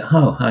I said,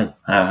 "Oh, hi,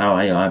 how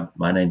are you?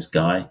 My name's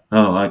Guy."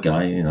 "Oh, hi,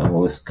 Guy."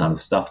 All this kind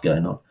of stuff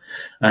going on.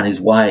 And his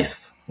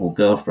wife or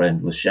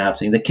girlfriend was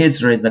shouting, "The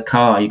kids are in the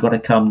car. You got to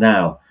come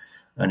now."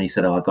 And he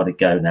said, "Oh, I got to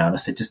go now." And I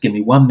said, "Just give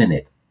me 1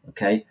 minute,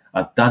 okay?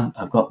 I've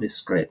got this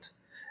script,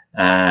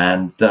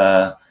 and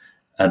can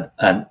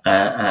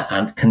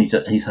you?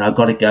 He said, "I've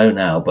got to go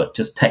now, but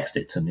just text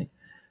it to me."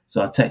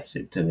 So I texted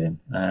it to him,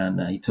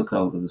 and he took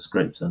hold of the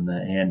script, and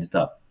he ended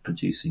up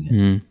producing it.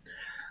 Mm.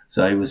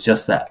 So it was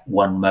just that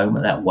one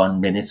moment, that 1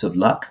 minute of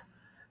luck.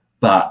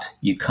 But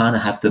you kind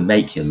of have to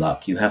make your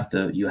luck. You have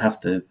to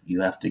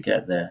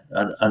get there.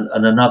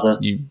 And another,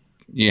 you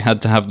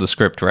had to have the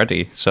script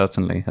ready,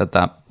 certainly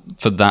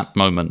for that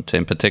moment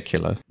in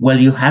particular. Well,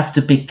 you have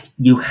to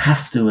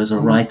as a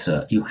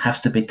writer, you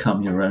have to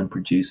become your own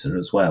producer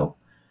as well.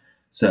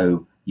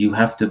 So you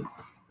have to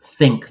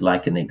think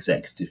like an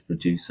executive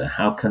producer.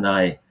 How can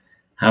I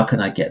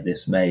get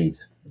this made?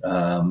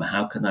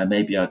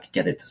 Maybe I could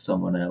get it to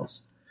someone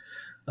else.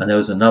 And there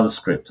was another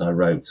script I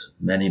wrote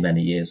many,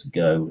 many years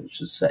ago, which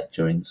was set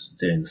during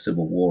the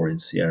Civil War in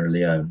Sierra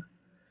Leone.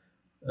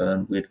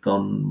 And we'd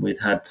gone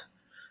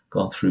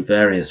through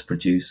various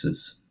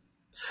producers,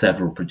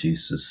 several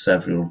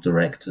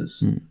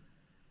directors. Mm.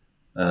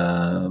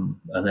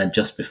 And then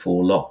just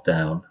before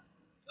lockdown,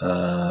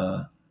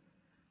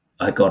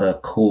 I got a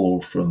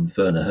call from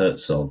Werner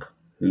Herzog,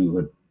 who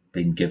had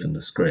been given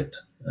the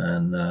script,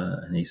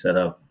 and he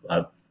said,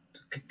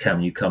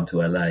 "Can you come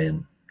to LA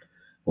and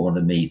I want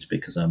to meet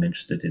because I'm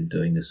interested in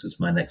doing this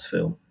as my next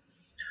film."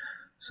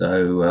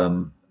 So,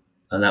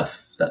 and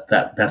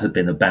that had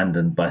been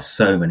abandoned by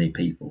so many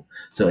people.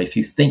 So if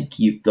you think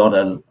you've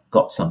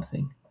got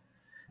something,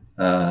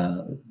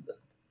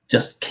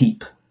 just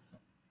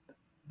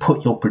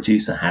put your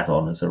producer hat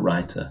on as a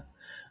writer.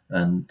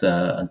 And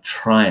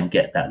try and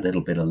get that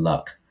little bit of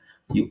luck.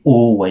 You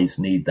always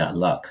need that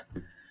luck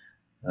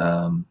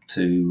as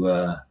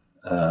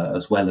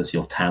well as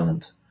your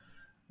talent,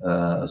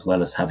 as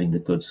well as having the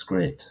good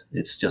script.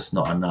 It's just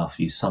not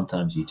enough.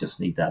 Sometimes you just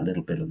need that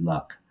little bit of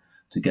luck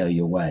to go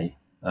your way.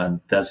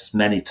 And there's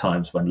many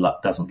times when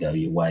luck doesn't go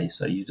your way,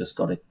 so you just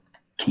got to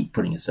keep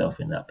putting yourself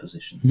in that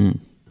position.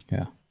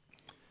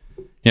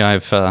 Yeah,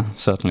 I've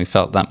certainly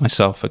felt that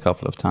myself a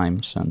couple of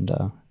times, and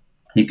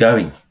keep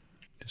going.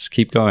 Just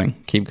keep going.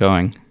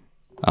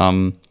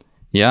 I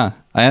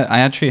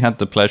actually had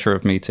the pleasure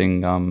of meeting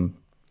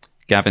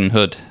Gavin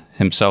Hood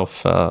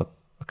himself a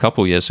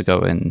couple years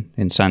ago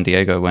in San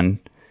Diego when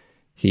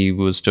he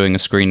was doing a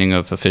screening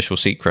of Official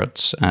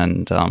Secrets,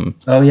 and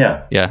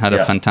had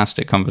a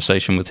fantastic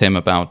conversation with him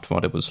about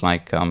what it was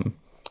like.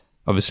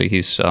 Obviously,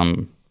 he's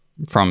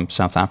from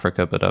South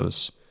Africa,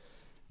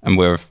 and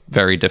we're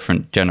very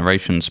different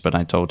generations. But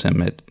I told him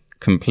it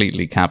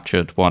completely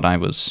captured what I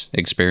was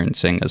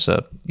experiencing as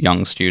a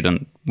young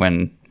student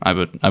when I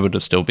would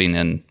have still been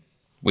in.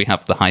 We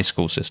have the high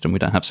school system. We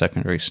don't have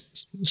secondary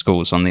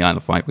schools on the Isle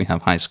of Wight. We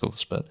have high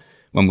schools. But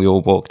when we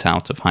all walked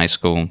out of high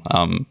school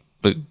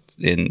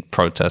in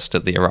protest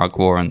at the Iraq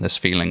War, and this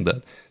feeling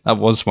that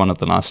was one of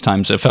the last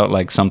times it felt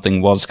like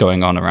something was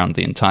going on around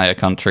the entire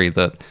country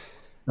that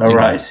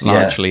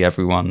largely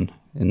everyone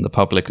in the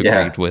public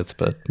agreed with,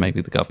 but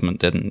maybe the government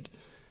didn't.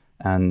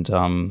 And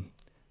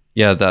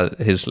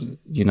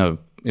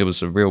it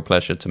was a real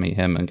pleasure to meet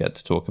him and get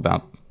to talk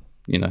about,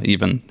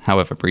 even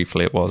however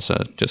briefly it was,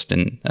 just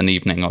in an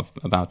evening of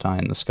About Eye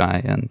in the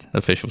Sky and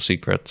Official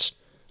Secrets.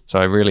 So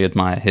I really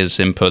admire his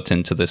input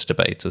into this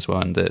debate as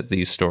well, and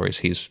these stories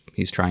he's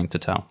trying to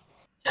tell.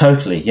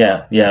 Totally,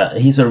 yeah.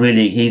 He's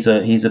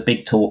a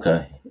big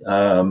talker.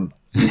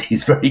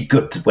 He's very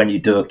good when you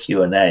do a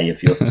Q&A.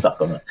 If you're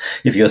stuck on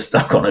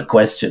a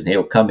question,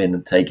 he'll come in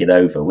and take it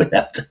over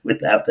without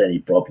any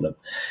problem.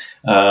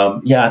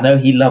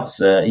 He loves.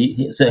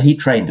 He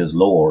trained as a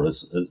lawyer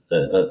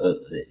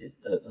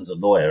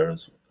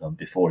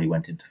before he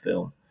went into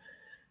film,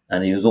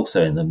 and he was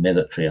also in the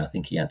military. I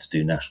think he had to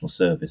do national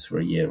service for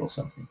a year or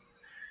something.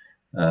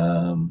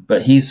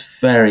 But he's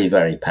very,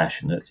 very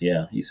passionate.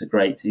 Yeah, he's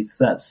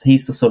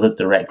the sort of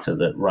director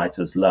that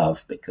writers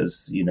love,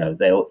 because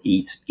they'll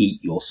eat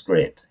your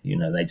script.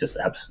 They just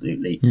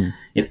absolutely,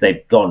 if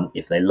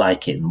they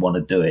like it and want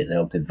to do it,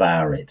 they'll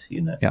devour it.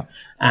 Yeah.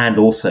 And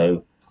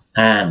also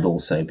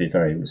be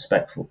very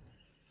respectful.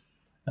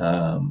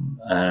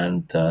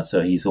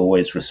 So he's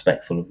always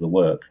respectful of the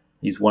work.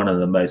 He's one of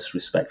the most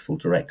respectful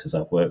directors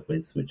I've worked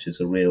with, which is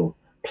a real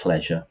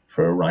pleasure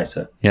for a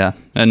writer. Yeah,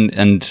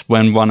 and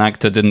when one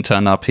actor didn't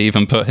turn up, he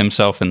even put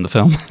himself in the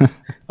film.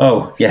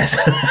 Oh, yes.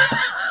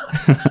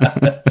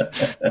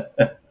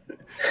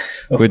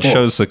 Which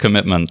shows the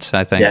commitment,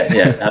 I think.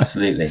 Yeah,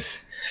 absolutely.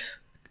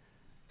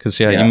 Because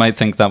you might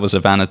think that was a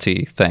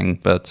vanity thing,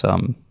 but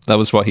that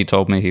was what he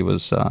told me.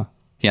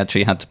 He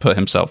actually had to put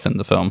himself in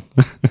the film.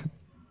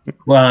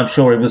 Well, I'm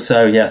sure he was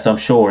so. Yes, I'm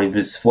sure he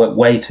was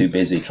way too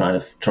busy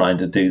trying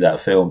to do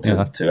that film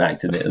to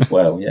act in it as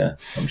well. Yeah,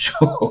 I'm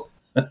sure.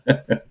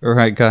 All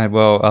right, Guy.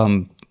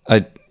 Well,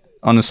 I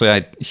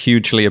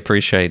hugely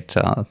appreciate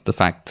the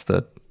fact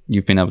that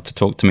you've been able to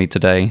talk to me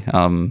today.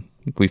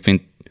 We've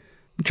been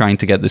trying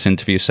to get this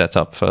interview set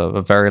up for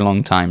a very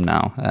long time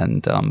now,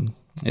 and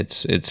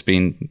it's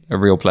been a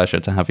real pleasure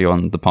to have you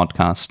on the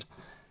podcast.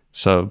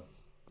 So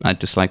I'd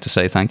just like to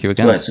say thank you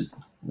again. Well, it's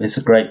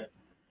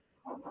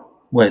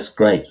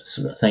great.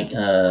 So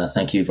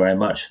thank you very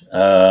much.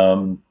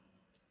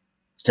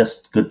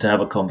 Just good to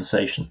have a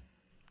conversation.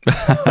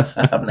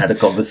 I haven't had a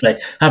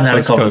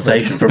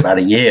conversation for about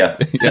a year.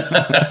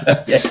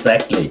 Yeah,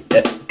 exactly.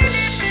 Yeah.